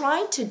 we're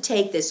trying to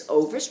take this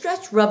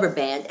overstretched rubber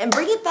band and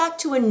bring it back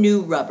to a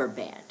new rubber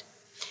band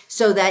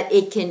so that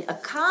it can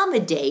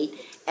accommodate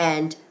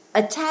and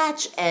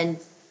attach and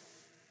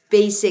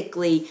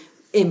basically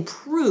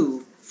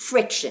improve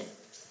friction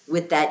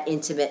with that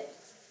intimate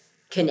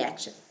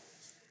connection.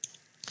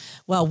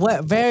 Well,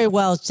 very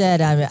well said.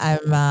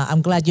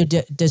 I'm glad you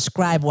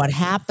described what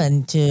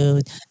happened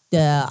to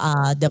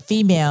the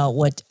female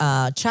with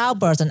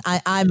childbirth, and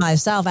I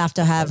myself,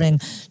 after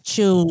having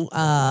 2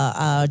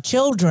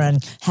 children,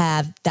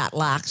 have that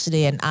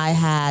laxity, and I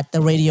had the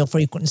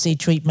radiofrequency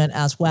treatment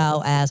as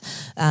well as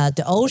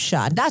the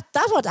OSHA. And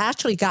that's what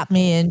actually got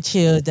me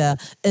into the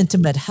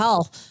intimate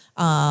health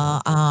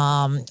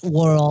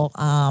world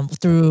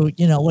through,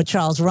 with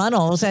Charles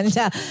Reynolds. And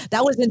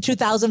that was in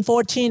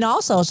 2014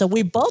 also. So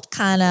we both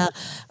kind of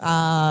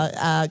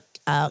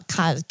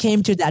kind of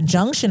came to that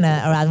junction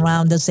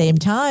around the same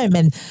time,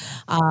 and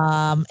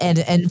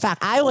in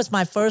fact, I was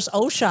my first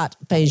O-shot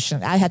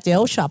patient. I had the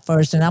O-shot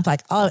first, and I'm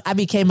like, oh, I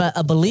became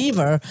a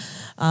believer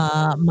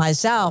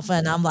myself,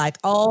 and I'm like,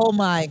 oh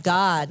my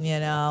God,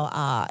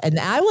 and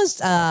I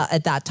was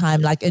at that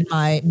time like in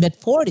my mid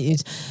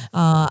 40s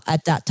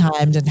at that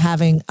time and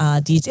having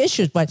these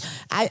issues, but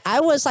I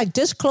was like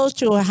this close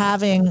to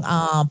having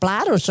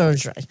bladder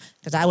surgery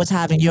because I was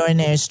having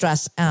urinary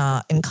stress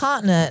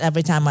incontinent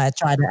every time I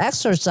tried to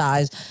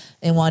exercise.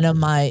 And one of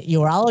my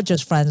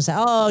urologist friends said,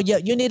 oh,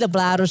 you need a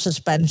bladder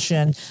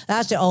suspension.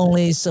 That's the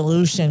only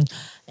solution.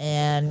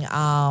 And,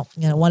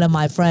 one of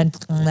my friends,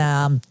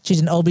 she's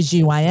an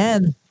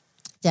OBGYN,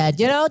 said,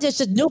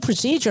 there's a new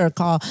procedure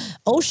called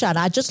O-shot.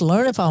 I just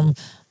learned it from,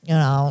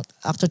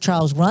 Dr.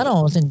 Charles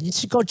Reynolds, and you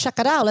should go check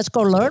it out. Let's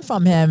go learn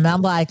from him. And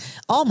I'm like,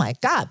 oh my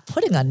God,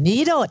 putting a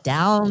needle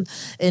down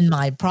in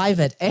my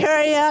private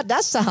area,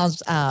 that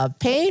sounds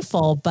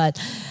painful. But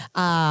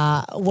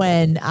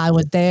when I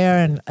was there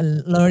and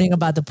learning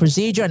about the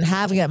procedure and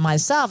having it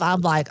myself,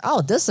 I'm like,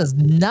 oh, this is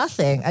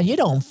nothing. And you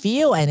don't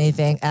feel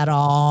anything at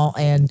all.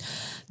 And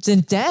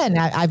since then,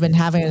 I've been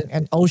having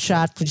an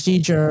O-shot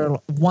procedure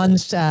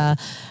once a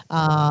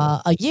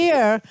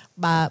year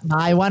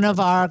by one of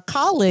our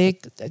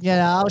colleagues,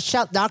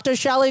 Dr.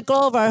 Shelley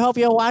Glover. I hope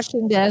you're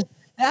watching this.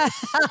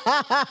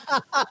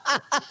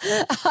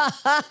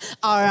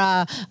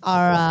 our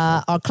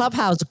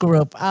clubhouse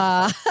group.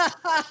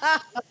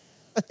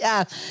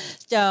 Yeah.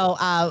 So,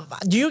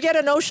 do you get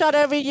an O-shot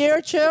every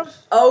year, too?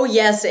 Oh,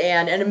 yes,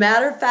 Anne. And a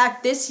matter of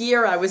fact, this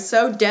year I was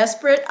so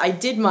desperate, I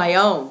did my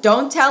own.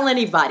 Don't tell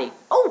anybody.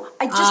 Oh,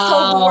 I just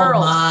told the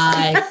world. Oh,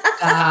 my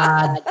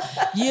God.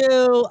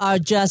 You are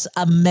just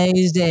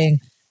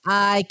amazing.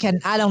 I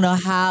don't know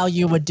how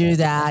you would do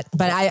that,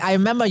 but I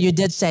remember you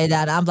did say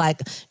that. I'm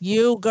like,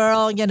 you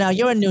girl,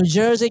 you're in New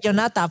Jersey. You're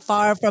not that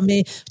far from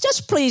me.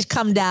 Just please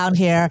come down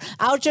here.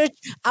 I'll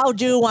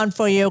do one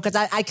for you because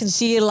I can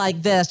see you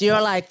like this.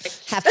 You're like,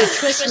 have to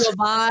twist your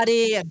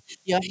body and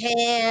your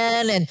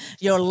hand and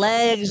your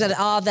legs and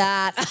all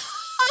that.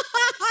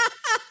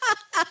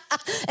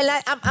 And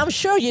I'm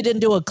sure you didn't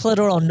do a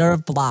clitoral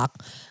nerve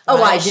block. Oh,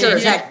 right? I sure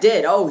as heck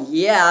did. Oh,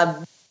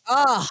 yeah.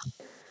 Oh.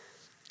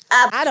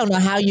 I don't know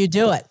how you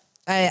do it.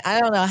 I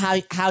don't know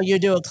how you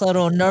do a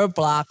clitoral nerve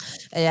block.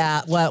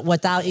 Yeah,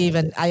 without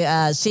even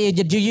see.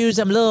 Did you use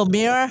a little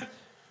mirror?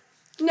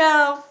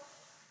 No.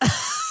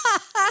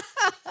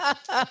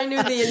 I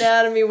knew the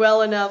anatomy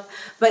well enough,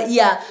 but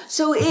yeah.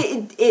 So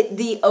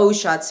the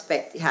O-shot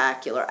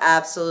spectacular,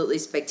 absolutely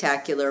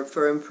spectacular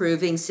for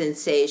improving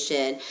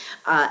sensation,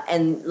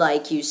 and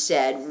like you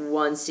said,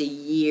 once a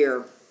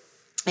year.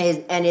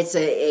 And it's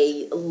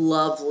a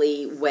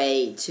lovely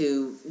way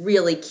to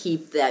really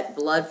keep that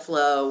blood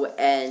flow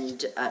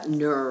and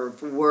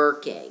nerve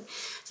working.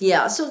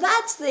 Yeah, so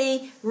that's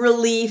the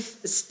relief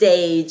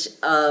stage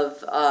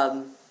of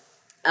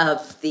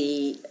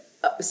the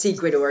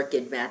secret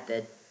orchid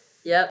method.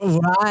 Yep.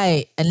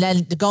 Right. And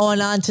then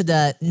going on to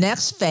the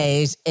next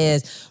phase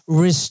is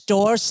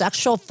restore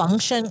sexual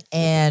function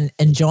and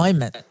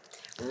enjoyment.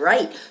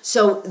 Right.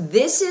 So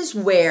this is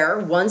where,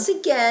 once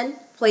again,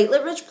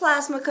 platelet-rich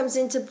plasma comes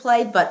into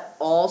play, but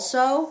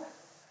also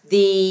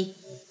the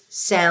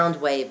sound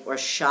wave or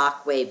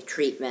shock wave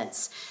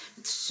treatments.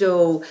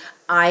 So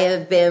I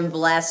have been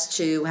blessed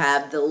to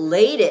have the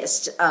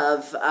latest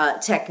of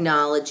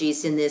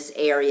technologies in this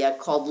area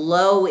called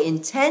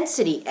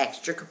low-intensity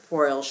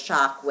extracorporeal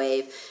shock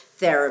wave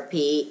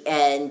therapy,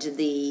 and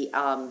the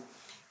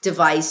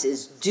device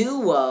is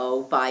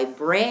Duo by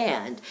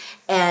Brand.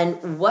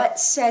 And what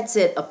sets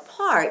it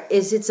apart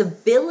is its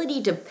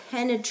ability to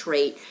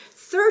penetrate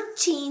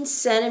 13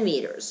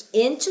 centimeters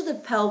into the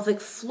pelvic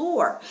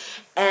floor.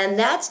 And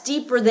that's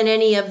deeper than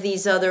any of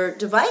these other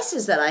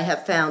devices that I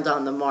have found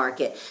on the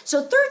market.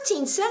 So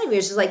 13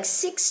 centimeters is like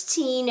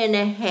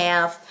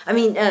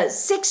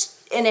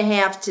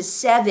 6.5 to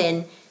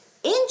 7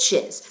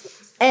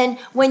 inches. And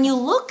when you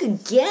look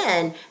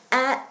again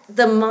at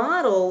the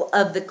model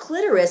of the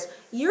clitoris,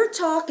 you're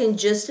talking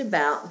just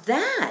about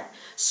that.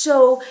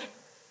 So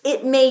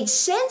it made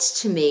sense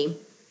to me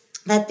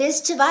that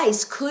this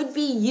device could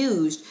be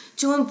used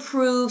to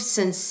improve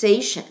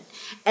sensation.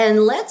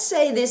 And let's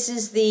say this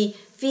is the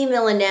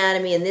female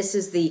anatomy and this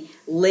is the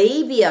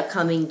labia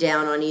coming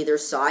down on either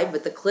side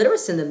with the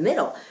clitoris in the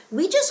middle.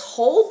 We just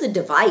hold the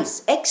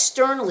device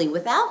externally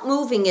without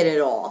moving it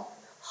at all,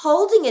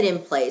 holding it in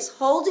place,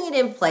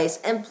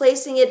 and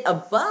placing it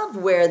above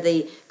where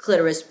the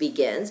clitoris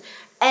begins.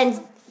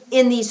 And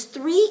in these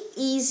 3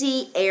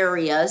 easy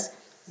areas,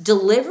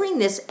 delivering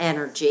this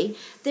energy,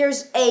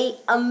 there's a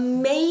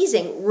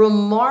amazing,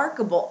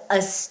 remarkable,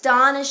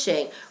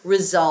 astonishing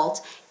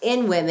result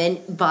in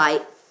women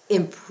by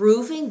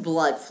improving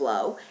blood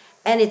flow,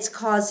 and it's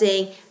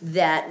causing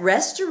that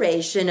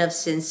restoration of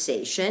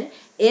sensation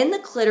in the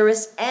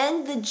clitoris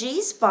and the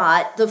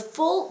G-spot,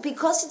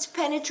 because it's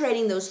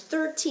penetrating those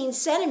 13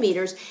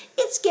 centimeters,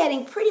 it's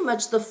getting pretty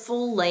much the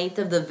full length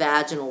of the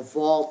vaginal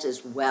vault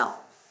as well.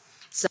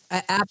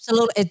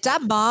 Absolutely. Is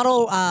that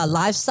model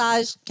life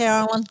size,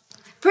 Carolyn?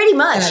 Pretty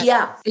much,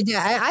 yeah.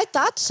 Yeah, I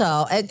thought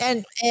so.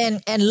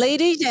 And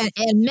ladies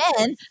and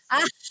men,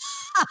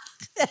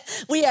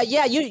 we are,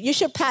 yeah, you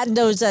should patent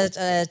those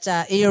as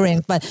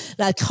earrings, but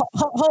like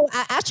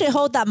actually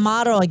hold that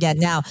model again.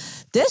 Now,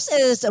 this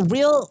is a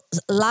real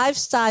life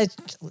size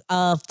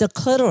of the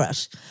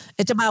clitoris.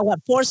 It's about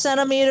what 4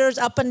 centimeters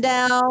up and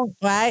down,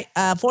 right?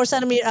 4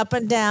 centimeter up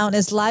and down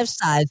is life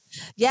size.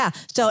 Yeah,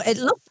 so it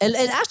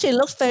actually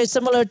looks very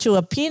similar to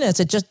a penis.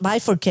 It just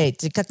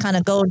bifurcates. It could kind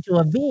of go into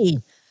a V.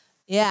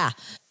 Yeah.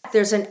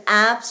 There's an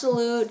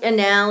absolute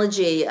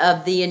analogy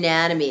of the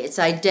anatomy. It's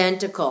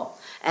identical.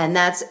 And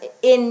that's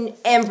in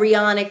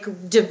embryonic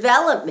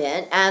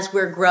development as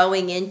we're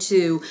growing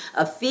into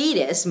a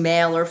fetus,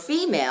 male or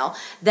female.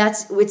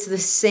 It's the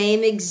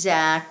same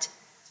exact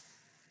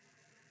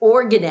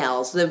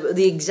organelles,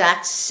 the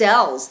exact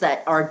cells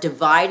that are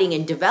dividing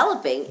and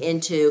developing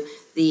into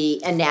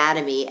the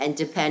anatomy. And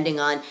depending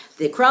on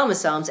the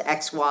chromosomes,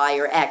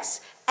 XY or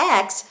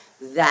XX,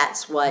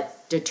 that's what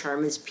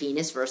determines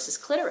penis versus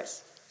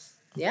clitoris.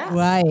 Yeah.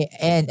 Right.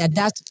 And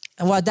that's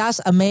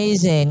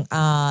amazing.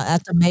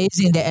 That's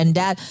amazing.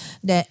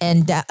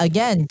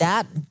 Again,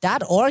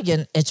 that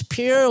organ is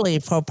purely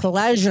for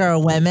pleasure,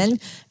 women,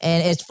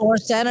 and it's 4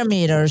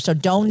 centimeters. So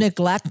don't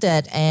neglect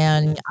it.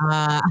 And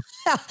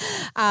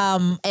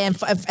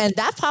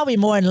that's probably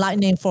more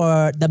enlightening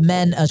for the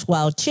men as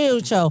well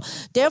too. So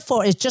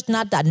therefore, it's just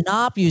not that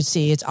knob you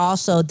see. It's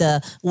also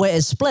the where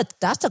it's split.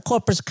 That's the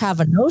corpus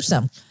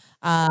cavernosum.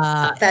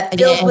 That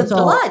fills with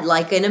blood,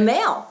 like in a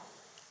male.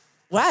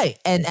 Right.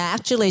 And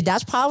actually,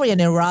 that's probably an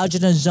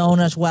erogenous zone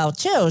as well,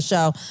 too.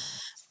 So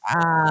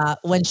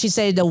when she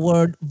say the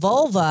word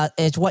vulva,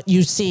 it's what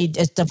you see,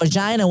 it's the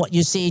vagina, what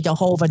you see, the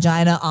whole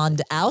vagina on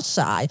the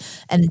outside.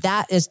 And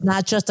that is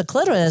not just the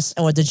clitoris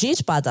or the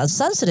G-spot that's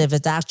sensitive.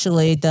 It's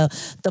actually the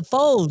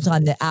folds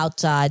on the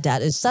outside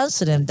that is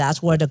sensitive.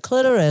 That's where the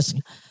clitoris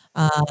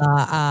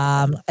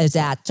is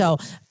at. So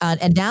an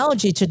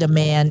analogy to the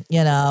man,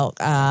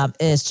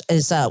 is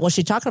what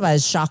she talking about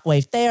is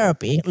shockwave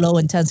therapy, low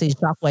intensity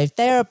shockwave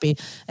therapy,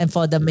 and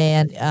for the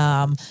man,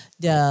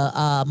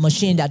 the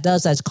machine that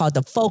does that is called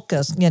the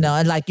Focus.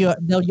 And like your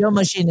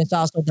machine is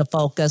also the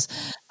Focus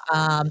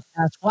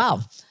as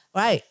well.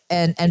 Right,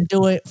 and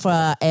doing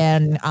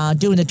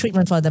the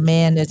treatment for the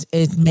man is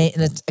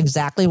it's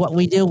exactly what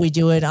we do. We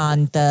do it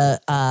on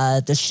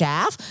the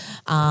shaft,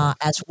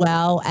 as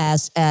well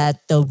as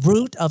at the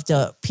root of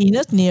the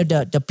penis near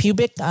the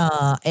pubic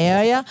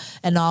area,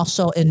 and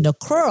also in the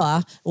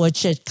crura,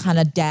 which is kind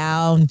of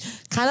down,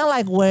 kind of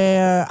like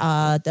where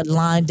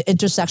the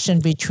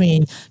intersection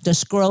between the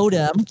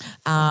scrotum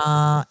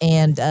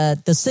and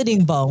the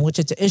sitting bone, which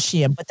is the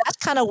ischium. But that's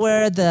kind of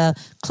where the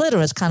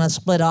clitoris kind of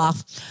split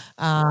off.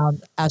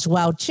 As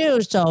well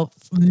too. So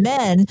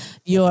men,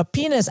 your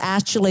penis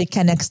actually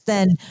can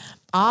extend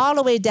all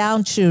the way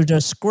down to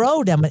the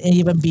scrotum and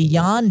even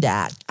beyond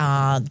that,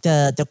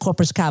 the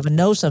corpus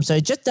cavernosum. So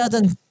it just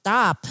doesn't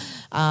stop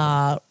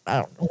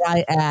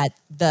right at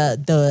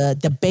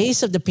the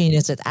base of the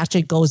penis. It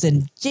actually goes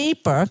in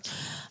deeper,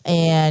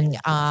 and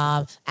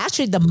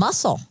actually the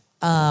muscle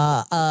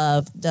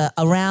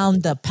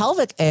around the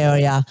pelvic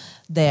area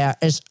there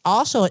is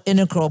also an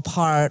integral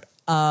part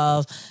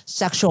of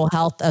sexual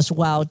health as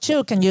well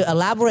too. Can you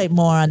elaborate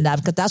more on that?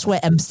 Because that's where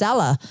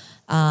Emsella,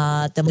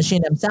 the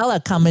machine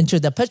Emsella, come into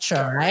the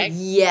picture, right?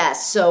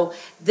 Yes. So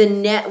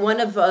one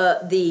of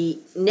the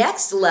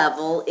next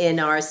level in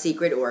our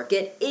secret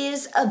orchid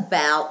is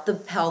about the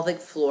pelvic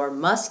floor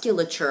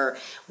musculature,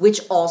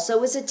 which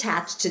also is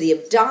attached to the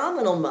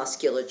abdominal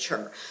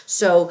musculature.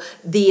 So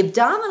the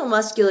abdominal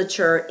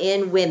musculature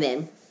in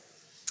women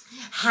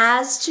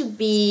has to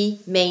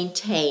be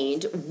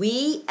maintained.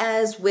 We,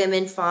 as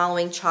women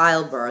following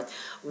childbirth,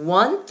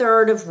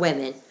 1/3 of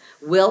women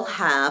will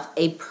have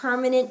a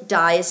permanent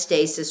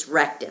diastasis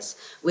rectus,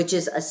 which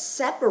is a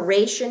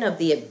separation of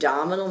the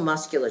abdominal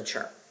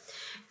musculature.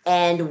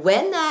 And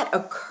when that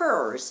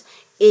occurs,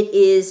 it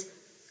is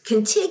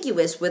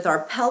contiguous with our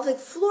pelvic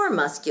floor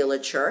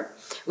musculature,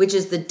 which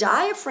is the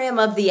diaphragm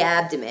of the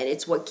abdomen.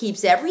 It's what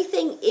keeps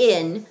everything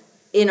in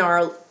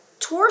our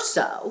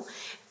torso.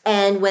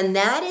 And when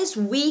that is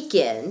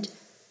weakened,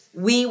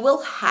 we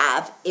will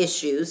have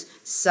issues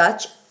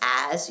such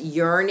as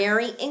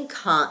urinary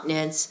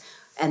incontinence,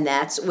 and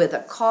that's with a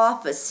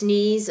cough, a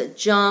sneeze, a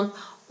jump,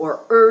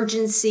 or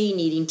urgency,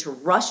 needing to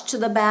rush to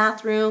the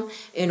bathroom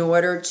in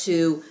order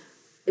to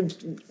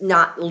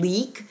not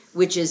leak,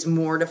 which is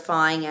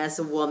mortifying as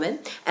a woman.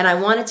 And I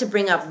wanted to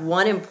bring up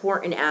one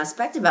important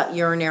aspect about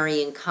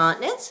urinary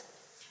incontinence.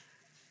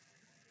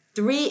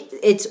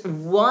 It's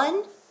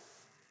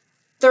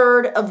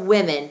 1/3 of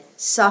women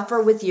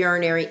suffer with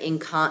urinary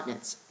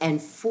incontinence,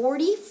 and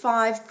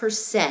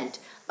 45%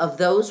 of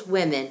those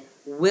women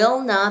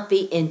will not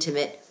be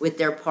intimate with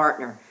their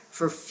partner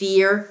for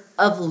fear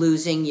of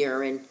losing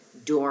urine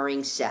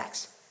during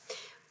sex.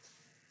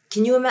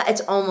 Can you imagine?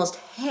 It's almost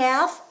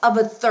half of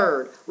a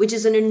third, which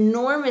is an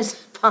enormous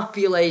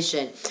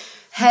population,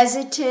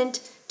 hesitant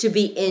to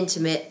be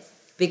intimate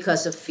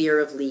because of fear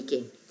of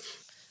leaking.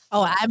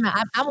 Oh,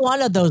 I'm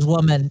one of those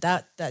women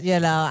that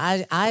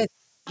I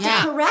To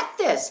yeah. correct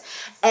this.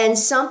 And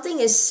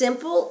something as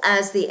simple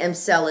as the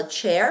Emsella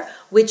chair,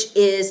 which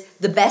is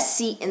the best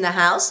seat in the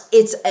house.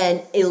 It's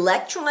an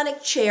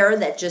electronic chair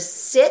that just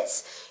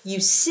sits. You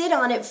sit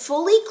on it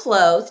fully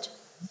clothed,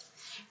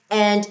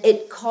 and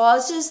it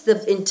causes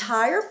the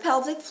entire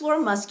pelvic floor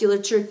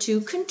musculature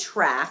to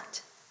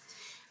contract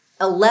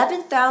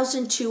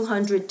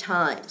 11,200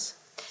 times.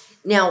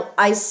 Now,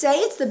 I say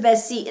it's the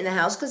best seat in the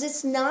house because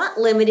it's not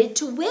limited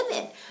to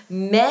women.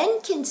 Men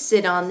can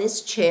sit on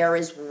this chair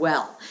as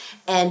well.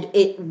 And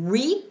it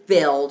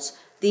rebuilds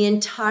the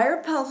entire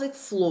pelvic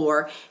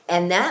floor,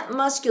 and that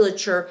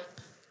musculature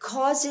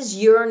causes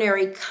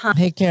urinary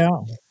Hey,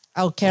 Carol.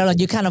 Oh, Carolyn,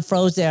 you kind of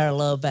froze there a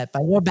little bit,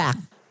 but we're back.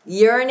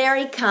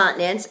 urinary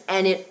continence,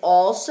 and it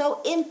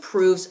also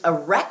improves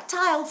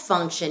erectile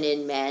function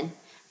in men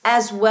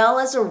as well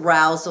as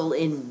arousal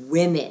in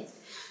women.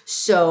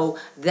 So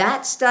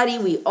that study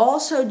we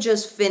also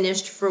just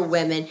finished for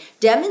women,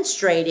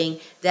 demonstrating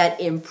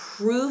that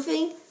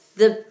improving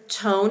the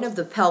tone of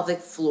the pelvic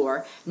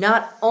floor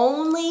not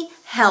only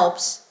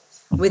helps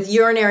with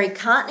urinary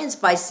continence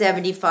by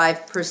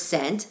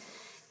 75%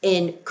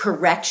 in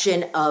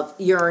correction of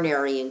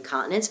urinary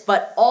incontinence,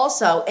 but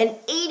also an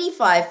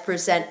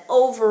 85%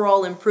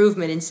 overall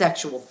improvement in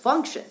sexual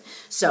function.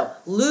 So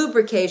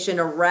lubrication,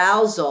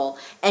 arousal,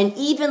 and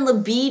even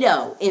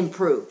libido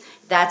improve.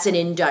 That's an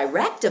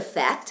indirect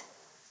effect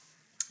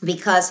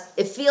because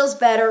it feels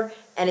better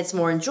and it's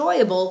more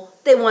enjoyable.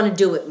 They want to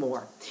do it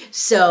more.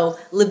 So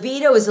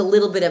libido is a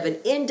little bit of an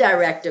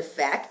indirect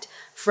effect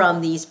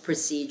from these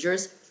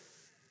procedures,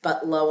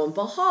 but lo and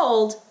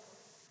behold,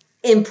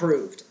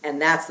 improved.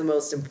 And that's the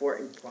most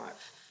important part.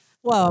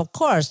 Well, of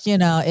course,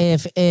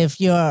 if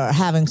you're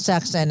having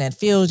sex and it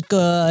feels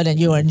good and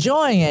you're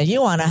enjoying it,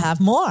 you want to have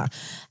more. All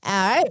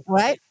right,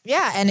 right?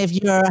 Yeah. And if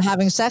you're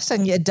having sex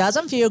and it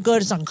doesn't feel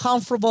good, it's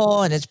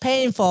uncomfortable and it's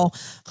painful,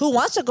 who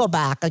wants to go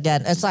back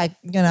again? It's like,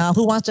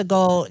 who wants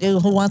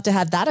to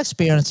have that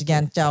experience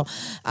again? So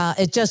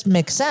it just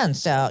makes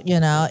sense. So,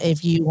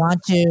 if you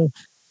want to,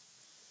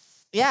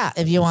 yeah,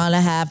 if you want to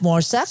have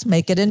more sex,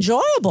 make it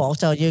enjoyable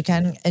so you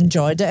can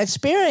enjoy the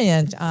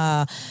experience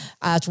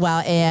as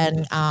well.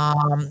 And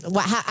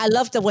I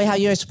love the way how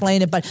you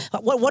explain it. But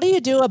what do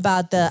you do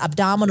about the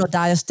abdominal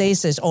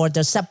diastasis or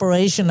the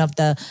separation of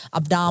the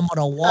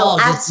abdominal wall? Oh,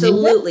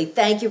 absolutely.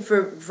 Thank you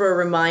for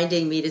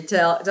reminding me to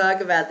talk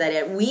about that.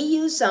 And we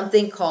use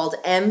something called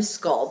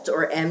Emsculpt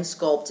or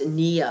Emsculpt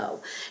Neo.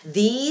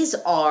 These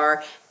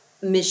are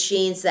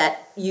machines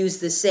that use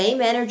the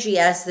same energy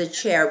as the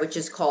chair, which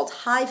is called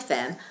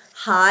HIFEM,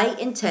 high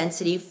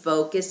intensity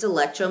focused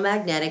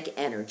electromagnetic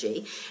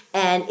energy.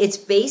 And it's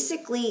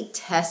basically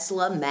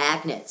Tesla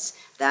magnets.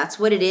 That's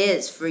what it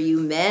is for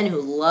you men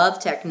who love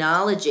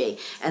technology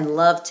and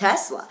love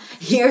Tesla.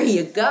 Here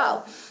you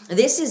go.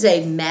 This is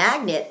a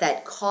magnet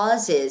that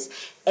causes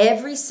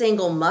every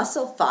single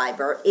muscle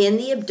fiber in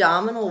the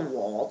abdominal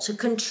wall to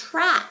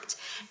contract.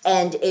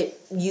 And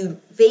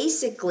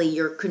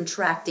you're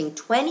contracting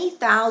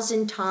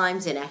 20,000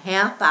 times in a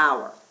half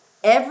hour,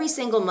 every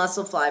single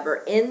muscle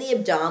fiber in the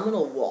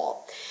abdominal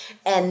wall.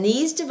 And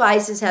these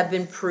devices have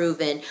been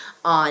proven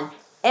on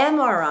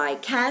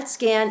MRI, CAT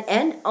scan,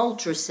 and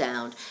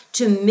ultrasound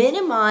to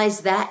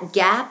minimize that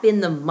gap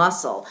in the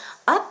muscle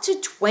up to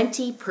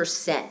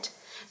 20%.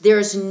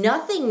 There's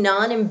nothing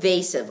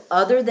non-invasive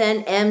other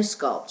than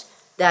Emsculpt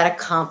that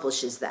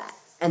accomplishes that.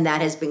 And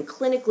that has been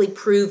clinically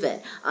proven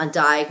on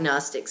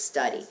diagnostic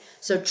study.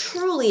 So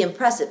truly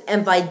impressive.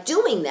 And by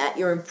doing that,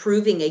 you're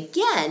improving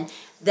again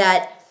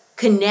that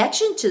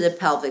connection to the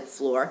pelvic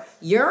floor,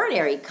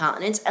 urinary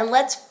continence, and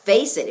let's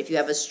face it, if you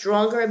have a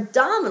stronger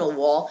abdominal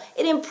wall,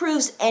 it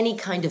improves any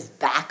kind of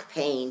back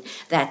pain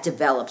that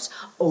develops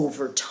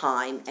over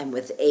time and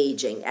with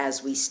aging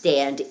as we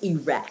stand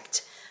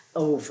erect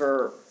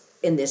over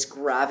in this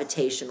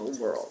gravitational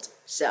world.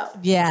 So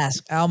yes.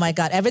 Oh my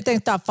God. Everything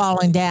start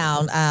falling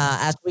down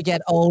as we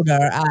get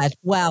older as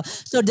well.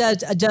 So does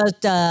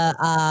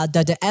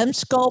the M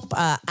scope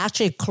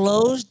actually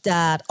close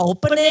that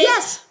opening?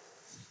 yes,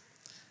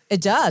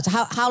 It does.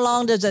 How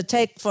long does it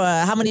take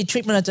how many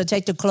treatments does it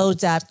take to close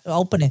that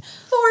opening?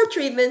 4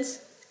 treatments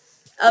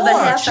of a Four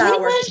half hour.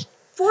 treatments?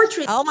 4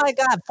 treatments. Oh my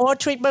God. 4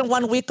 treatment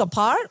 1 week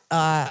apart?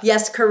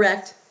 Yes,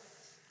 correct.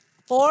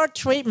 4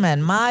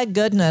 treatment, my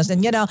goodness.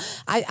 And,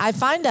 I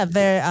find that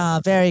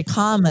very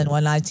common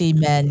when I see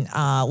men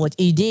with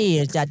ED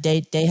is that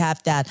they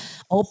have that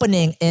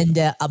opening in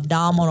the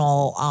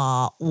abdominal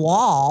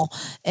wall.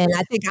 And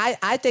I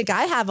think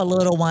I have a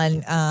little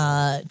one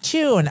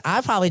too, and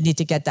I probably need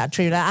to get that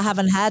treated. I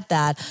haven't had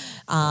that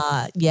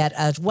yet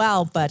as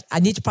well, but I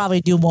need to probably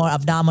do more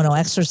abdominal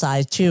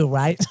exercise too,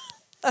 right?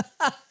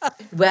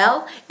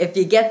 Well, if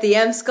you get the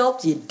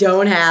Emsculpt, you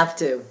don't have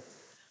to.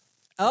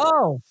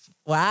 Oh,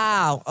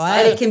 wow.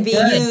 And it can be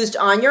used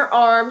on your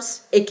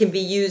arms. It can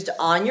be used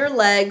on your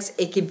legs.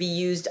 It can be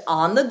used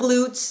on the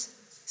glutes.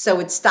 So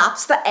it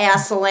stops the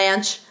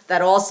avalanche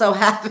that also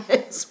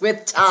happens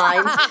with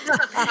time.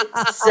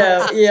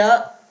 So,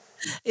 yeah.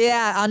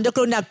 Yeah,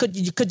 underground. Now, could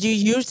you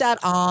use that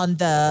on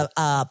the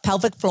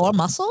pelvic floor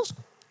muscles?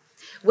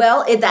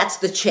 Well, that's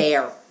the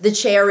chair. The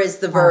chair is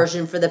the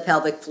version for the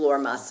pelvic floor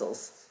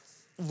muscles.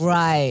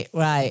 Right,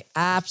 right,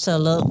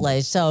 absolutely.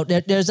 So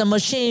there's a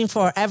machine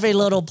for every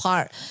little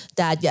part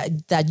that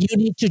you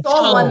need to. It's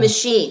all one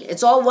machine.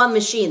 It's all one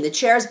machine. The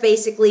chair is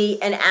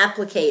basically an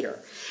applicator,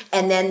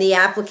 and then the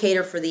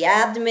applicator for the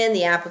abdomen,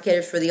 the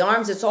applicator for the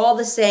arms. It's all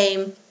the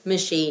same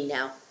machine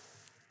now.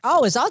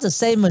 Oh, it's all the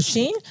same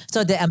machine.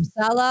 So the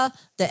Emsella,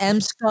 the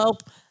Emscope,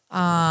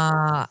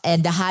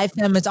 and the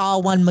HiFem is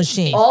all one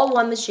machine. All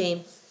one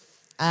machine.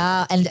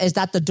 And is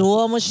that the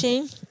dual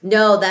machine?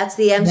 No, that's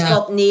the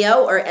Emsculpt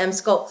Neo or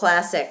Emsculpt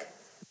Classic.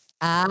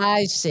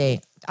 I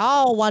see.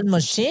 All one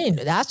machine.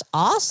 That's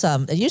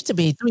awesome. It used to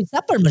be 3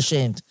 separate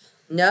machines.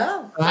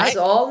 No, it's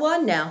all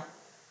one now.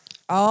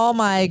 Oh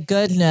my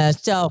goodness.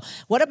 So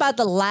what about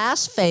the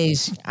last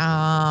phase,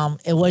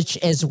 which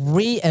is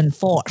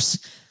reinforce?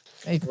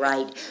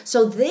 Right.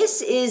 So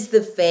this is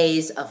the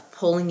phase of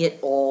pulling it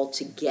all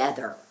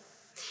together.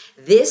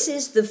 This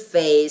is the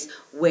phase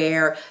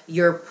where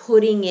you're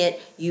putting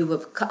it, you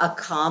have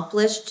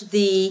accomplished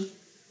the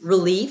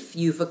relief,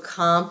 you've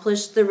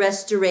accomplished the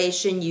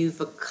restoration,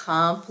 you've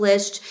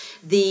accomplished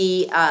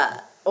the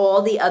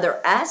all the other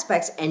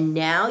aspects, and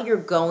now you're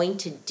going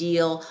to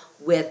deal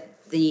with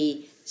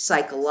the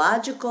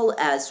psychological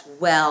as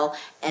well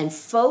and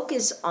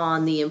focus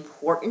on the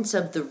importance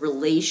of the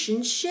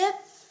relationship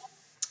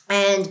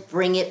and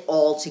bring it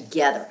all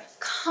together.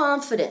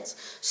 Confidence.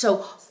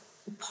 So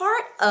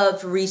part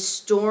of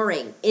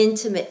restoring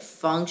intimate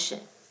function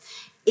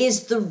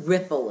is the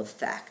ripple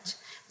effect,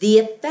 the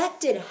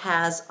effect it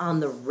has on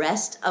the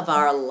rest of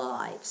our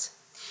lives.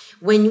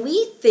 When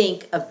we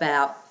think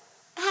about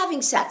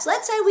having sex,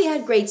 let's say we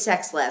had great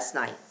sex last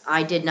night.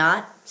 I did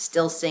not,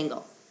 still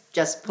single.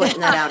 Just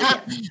putting that out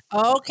again.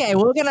 Okay,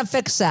 we're going to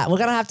fix that. We're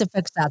going to have to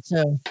fix that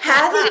too.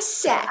 Having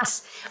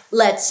sex,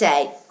 let's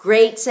say,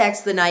 great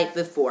sex the night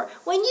before.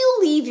 When you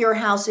leave your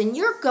house and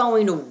you're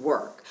going to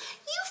work,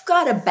 you've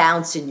got a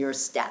bounce in your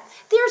step.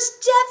 There's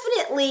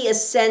definitely a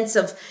sense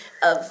of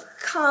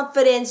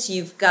confidence.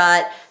 You've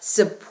got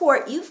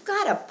support. You've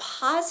got a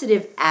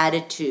positive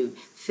attitude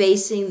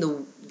facing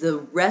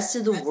the rest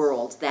of the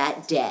world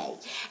that day.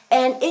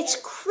 And it's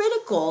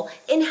critical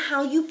in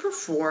how you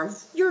perform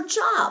your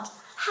job,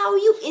 how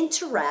you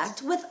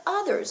interact with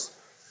others.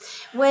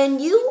 When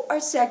you are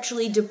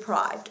sexually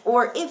deprived,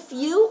 or if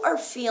you are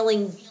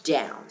feeling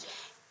down,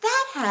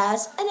 that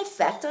has an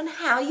effect on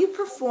how you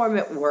perform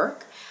at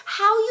work,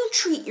 how you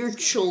treat your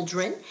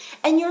children,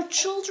 and your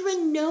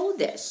children know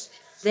this.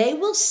 They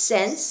will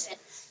sense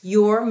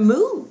your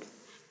mood,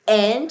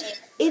 and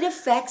it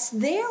affects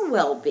their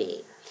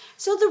well-being.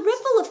 So the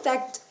ripple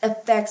effect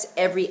affects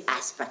every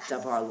aspect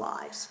of our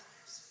lives.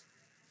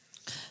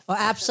 Well,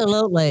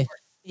 absolutely.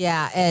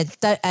 Yeah,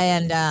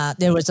 and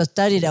there was a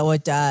study that was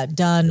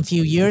done a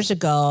few years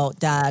ago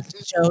that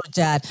showed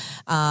that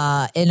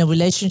in a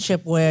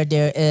relationship where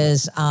there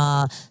is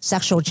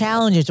sexual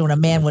challenges, when a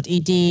man with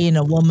ED and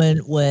a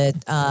woman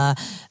with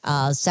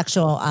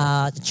sexual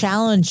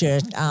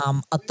challenges,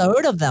 a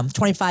third of them,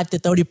 25 to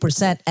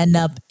 30%, end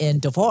up in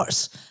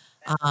divorce.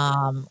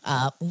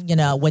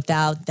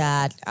 Without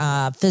that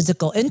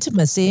physical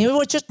intimacy.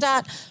 We're just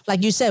not,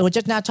 like you said, we're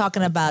just not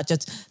talking about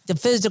just the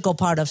physical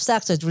part of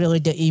sex. It's really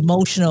the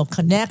emotional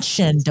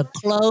connection, the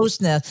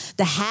closeness,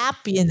 the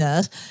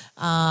happiness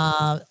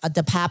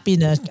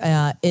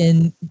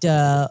in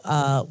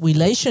the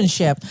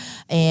relationship.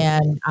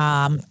 And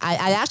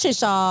I actually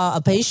saw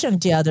a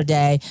patient the other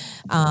day,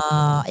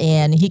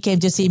 and he came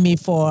to see me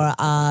for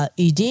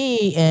ED,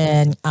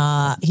 and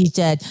he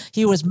said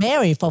he was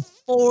married for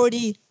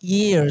 40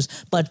 years,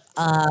 but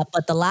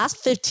the last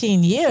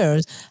 15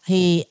 years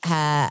he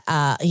had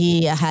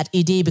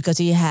ED because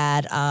he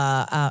had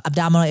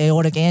abdominal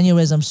aortic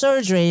aneurysm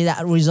surgery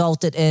that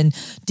resulted in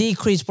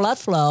decreased blood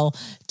flow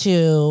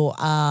to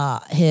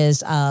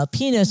his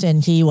penis,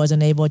 and he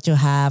wasn't able to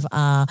have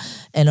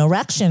an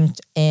erection,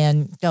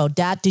 and so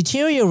that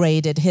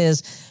deteriorated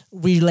his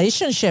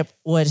relationship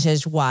with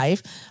his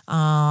wife.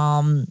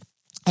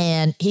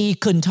 And he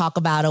couldn't talk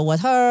about it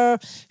with her.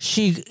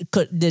 She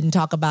didn't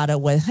talk about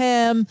it with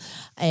him,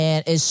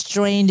 and it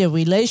strained the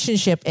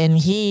relationship. And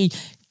he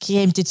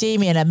came to see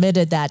me and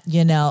admitted that,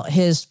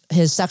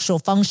 his sexual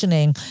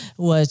functioning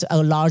was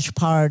a large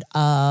part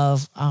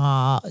of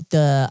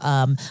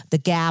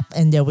the gap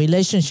in their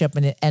relationship,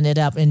 and it ended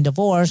up in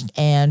divorce.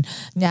 And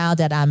now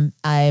that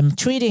I'm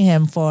treating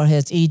him for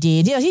his ED,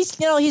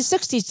 he's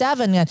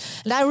 67, and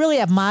I really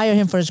admire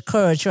him for his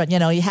courage. Right?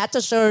 He had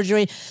the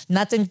surgery,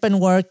 nothing's been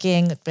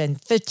working. It's been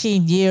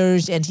 15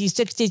 years, and he's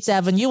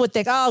 67. You would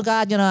think, oh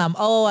God, I'm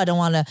old. I don't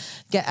want to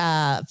get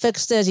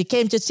fix this. He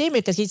came to see me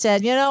because he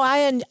said,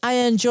 I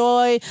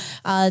enjoy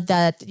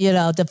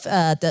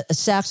that, the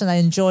sex and I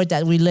enjoyed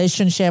that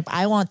relationship.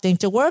 I want things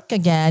to work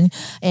again.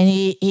 And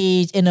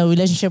he's in a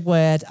relationship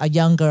with a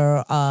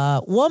younger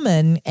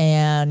woman.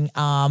 And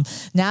now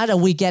that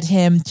we get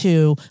him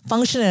to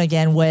function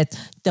again with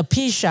the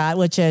P shot,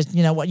 which is,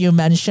 what you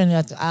mentioned,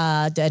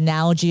 the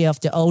analogy of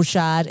the O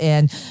shot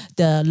and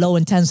the low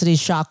intensity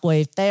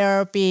shockwave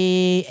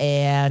therapy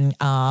and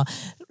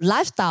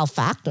lifestyle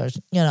factors,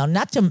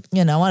 not to,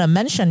 I want to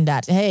mention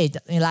that, hey,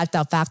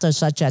 lifestyle factors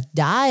such as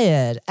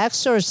diet,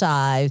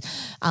 exercise,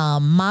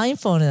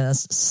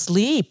 mindfulness,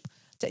 sleep,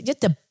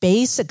 just the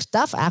basic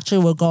stuff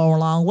actually will go a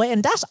long way.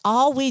 And that's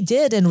all we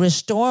did in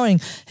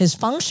restoring his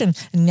function.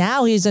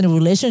 Now he's in a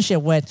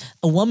relationship with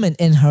a woman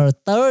in her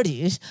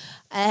 30s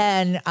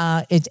and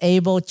is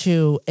able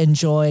to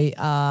enjoy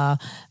a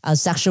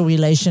sexual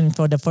relation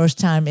for the first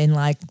time in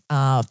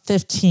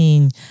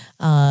 15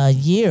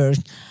 years.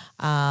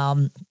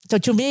 So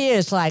to me,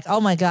 it's like, oh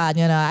my God,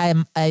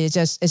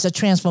 it's a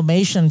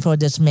transformation for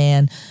this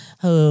man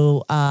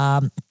who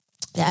I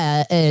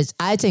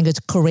think it's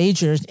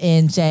courageous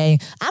in saying,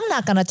 I'm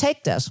not going to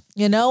take this.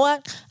 You know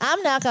what?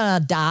 I'm not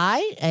going to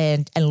die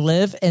and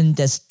live in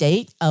the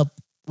state of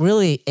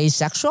really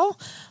asexual,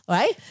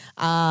 right?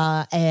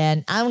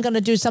 And I'm going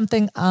to do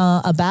something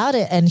about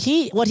it. And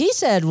what he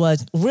said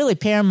was really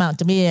paramount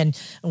to me, and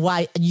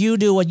why you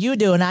do what you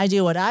do and I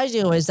do what I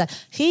do, is that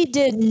he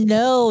didn't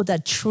know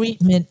that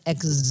treatment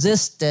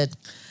existed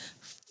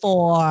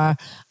for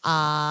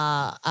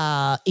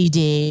ED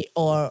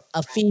or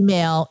a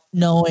female,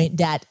 knowing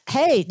that,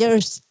 hey, there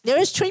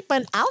is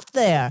treatment out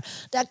there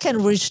that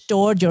can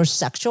restore your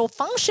sexual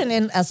function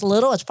in as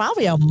little as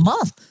probably a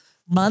month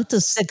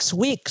to 6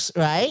 weeks,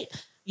 right?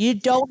 You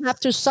don't have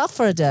to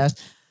suffer this.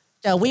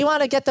 So we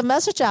want to get the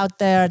message out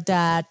there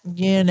that,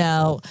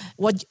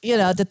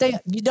 the thing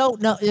you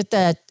don't know,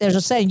 that there's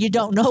a saying, you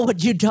don't know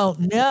what you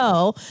don't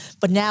know.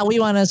 But now we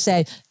want to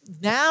say,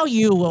 now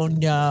you will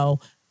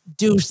know.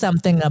 Do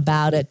something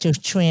about it to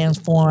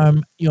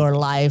transform your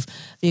life,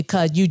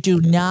 because you do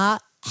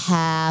not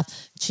have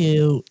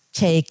to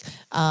take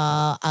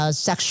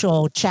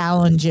sexual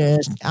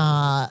challenges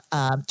to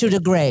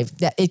the grave.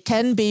 That it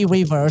can be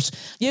reversed.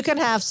 You can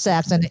have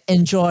sex and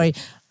enjoy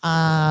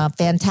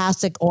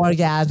fantastic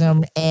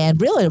orgasm and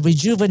really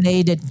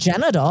rejuvenated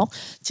genital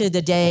to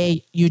the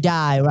day you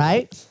die,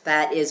 right?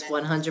 That is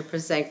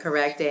 100%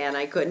 correct, Anne.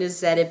 I couldn't have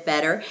said it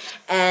better.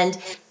 And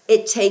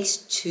it takes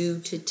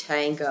two to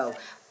tango.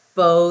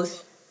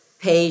 Both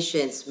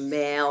patients,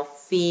 male,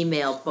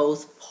 female,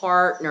 both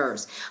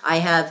partners. I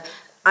have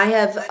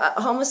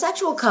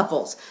homosexual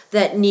couples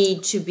that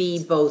need to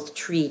be both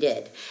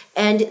treated.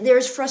 And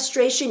there's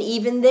frustration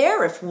even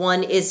there if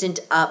one isn't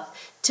up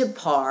to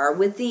par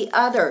with the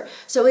other.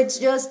 So it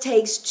just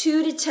takes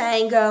two to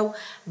tango.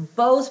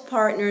 Both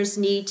partners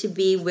need to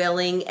be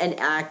willing and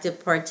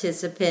active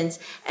participants,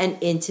 and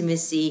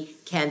intimacy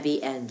can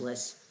be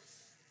endless.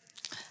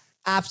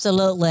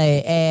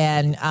 Absolutely.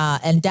 And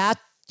that,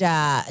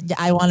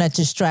 I wanted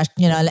to stress,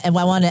 and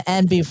I want to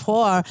end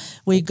before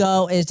we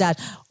go, is that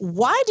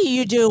why do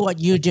you do what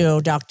you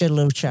do, Dr.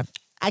 Lucia?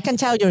 I can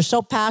tell you're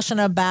so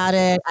passionate about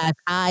it, as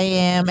I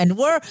am, and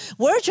we're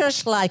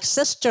just like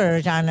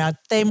sisters on a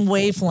same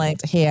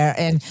wavelength here.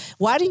 And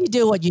why do you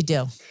do what you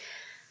do?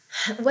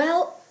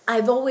 Well,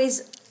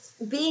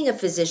 being a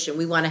physician,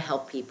 we want to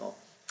help people.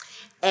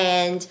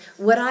 And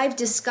what I've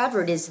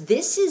discovered is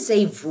this is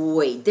a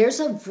void. There's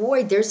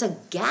a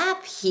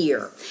gap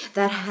here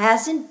that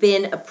hasn't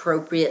been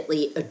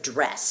appropriately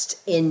addressed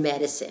in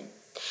medicine.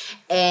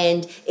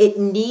 And it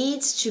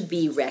needs to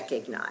be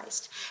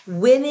recognized.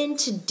 Women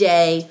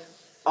today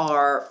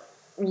are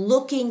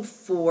looking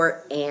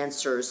for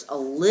answers a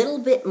little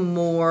bit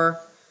more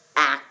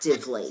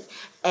actively.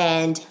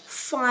 And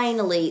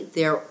finally,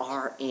 there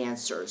are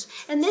answers.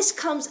 And it's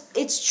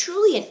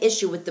truly an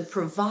issue with the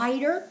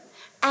provider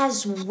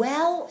as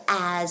well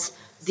as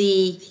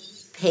the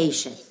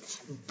patient.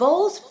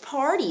 Both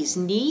parties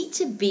need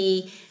to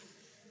be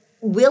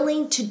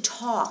willing to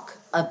talk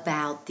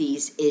about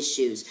these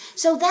issues.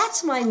 So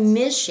that's my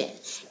mission,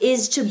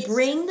 is to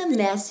bring the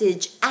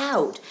message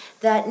out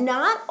that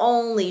not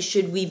only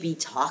should we be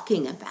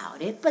talking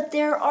about it, but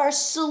there are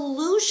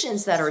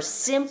solutions that are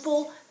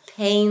simple,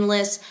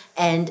 painless,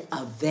 and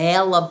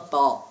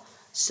available.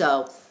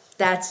 So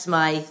that's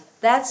my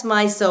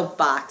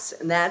soapbox,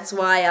 and that's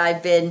why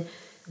I've been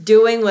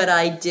doing what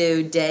I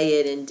do day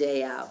in and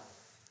day out.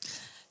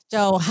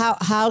 So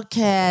how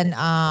can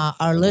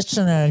our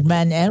listeners,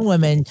 men and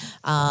women,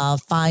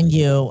 find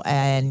you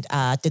and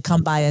to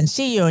come by and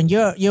see you? And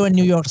you're in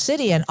New York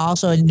City and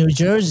also in New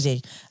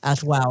Jersey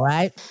as well,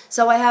 right?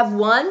 So I have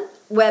one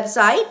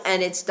website,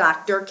 and it's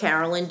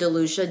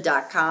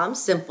drcarolyndelucia.com.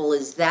 Simple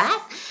as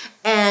that.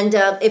 And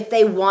if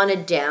they want to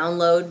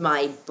download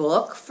my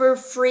book for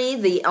free,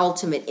 the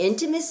Ultimate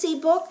Intimacy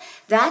book,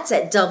 that's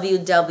at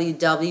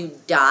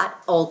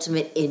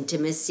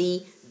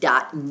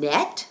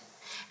www.ultimateintimacy.net.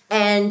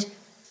 And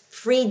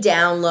free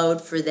download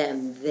for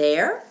them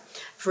there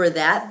for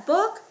that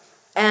book.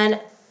 And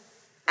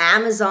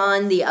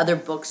Amazon, the other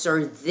books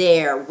are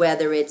there,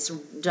 whether it's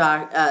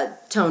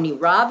Tony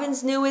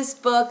Robbins'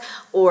 newest book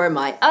or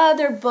my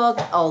other book,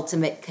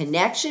 Ultimate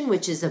Connection,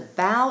 which is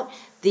about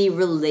the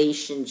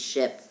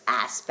relationship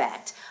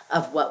aspect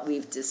of what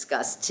we've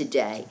discussed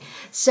today.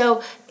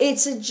 So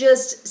it's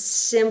just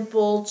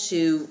simple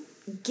to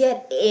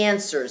get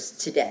answers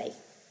today.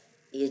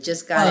 You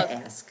just got to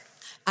ask.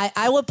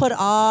 I will put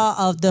all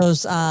of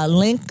those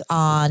link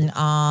on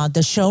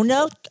the show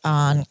note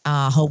on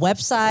her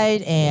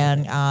website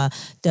and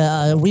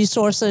the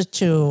resources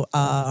to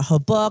her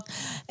book.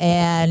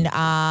 And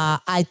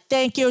I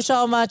thank you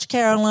so much,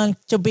 Carolyn,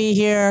 to be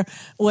here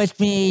with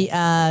me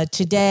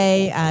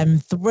today. I'm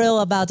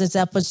thrilled about this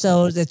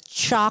episode. It's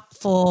chock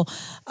full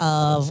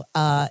of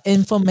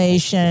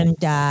information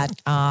that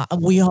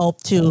we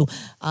hope to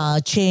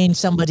change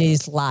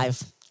somebody's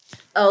life.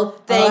 Oh,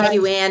 thank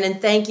you, Ann, and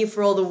thank you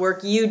for all the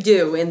work you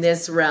do in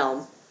this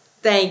realm.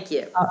 Thank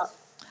you.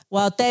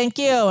 Well, thank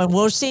you, and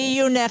we'll see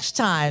you next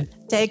time.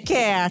 Take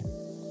care.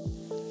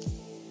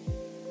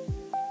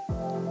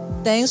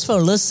 Thanks for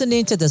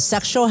listening to the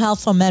Sexual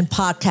Health for Men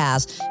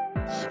podcast.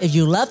 If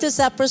you love this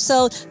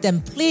episode,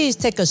 then please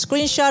take a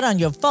screenshot on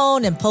your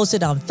phone and post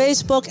it on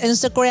Facebook,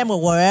 Instagram, or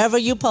wherever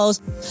you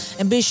post.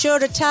 And be sure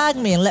to tag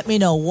me and let me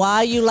know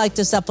why you like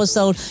this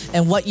episode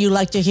and what you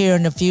like to hear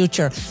in the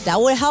future. That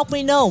will help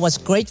me know what's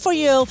great for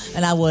you,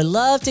 and I would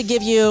love to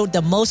give you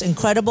the most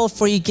incredible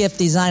free gift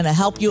designed to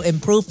help you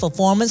improve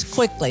performance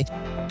quickly.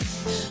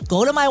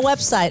 Go to my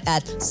website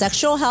at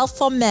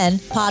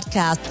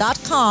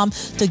sexualhealthformenpodcast.com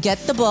to get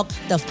the book,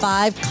 The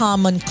 5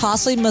 Common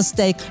Costly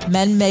Mistakes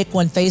Men Make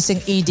When Facing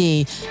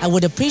ED. I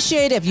would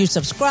appreciate it if you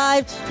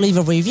subscribe, leave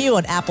a review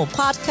on Apple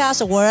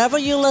Podcasts or wherever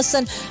you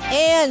listen,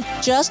 and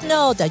just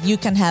know that you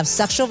can have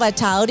sexual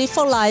vitality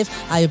for life.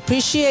 I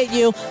appreciate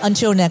you.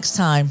 Until next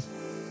time.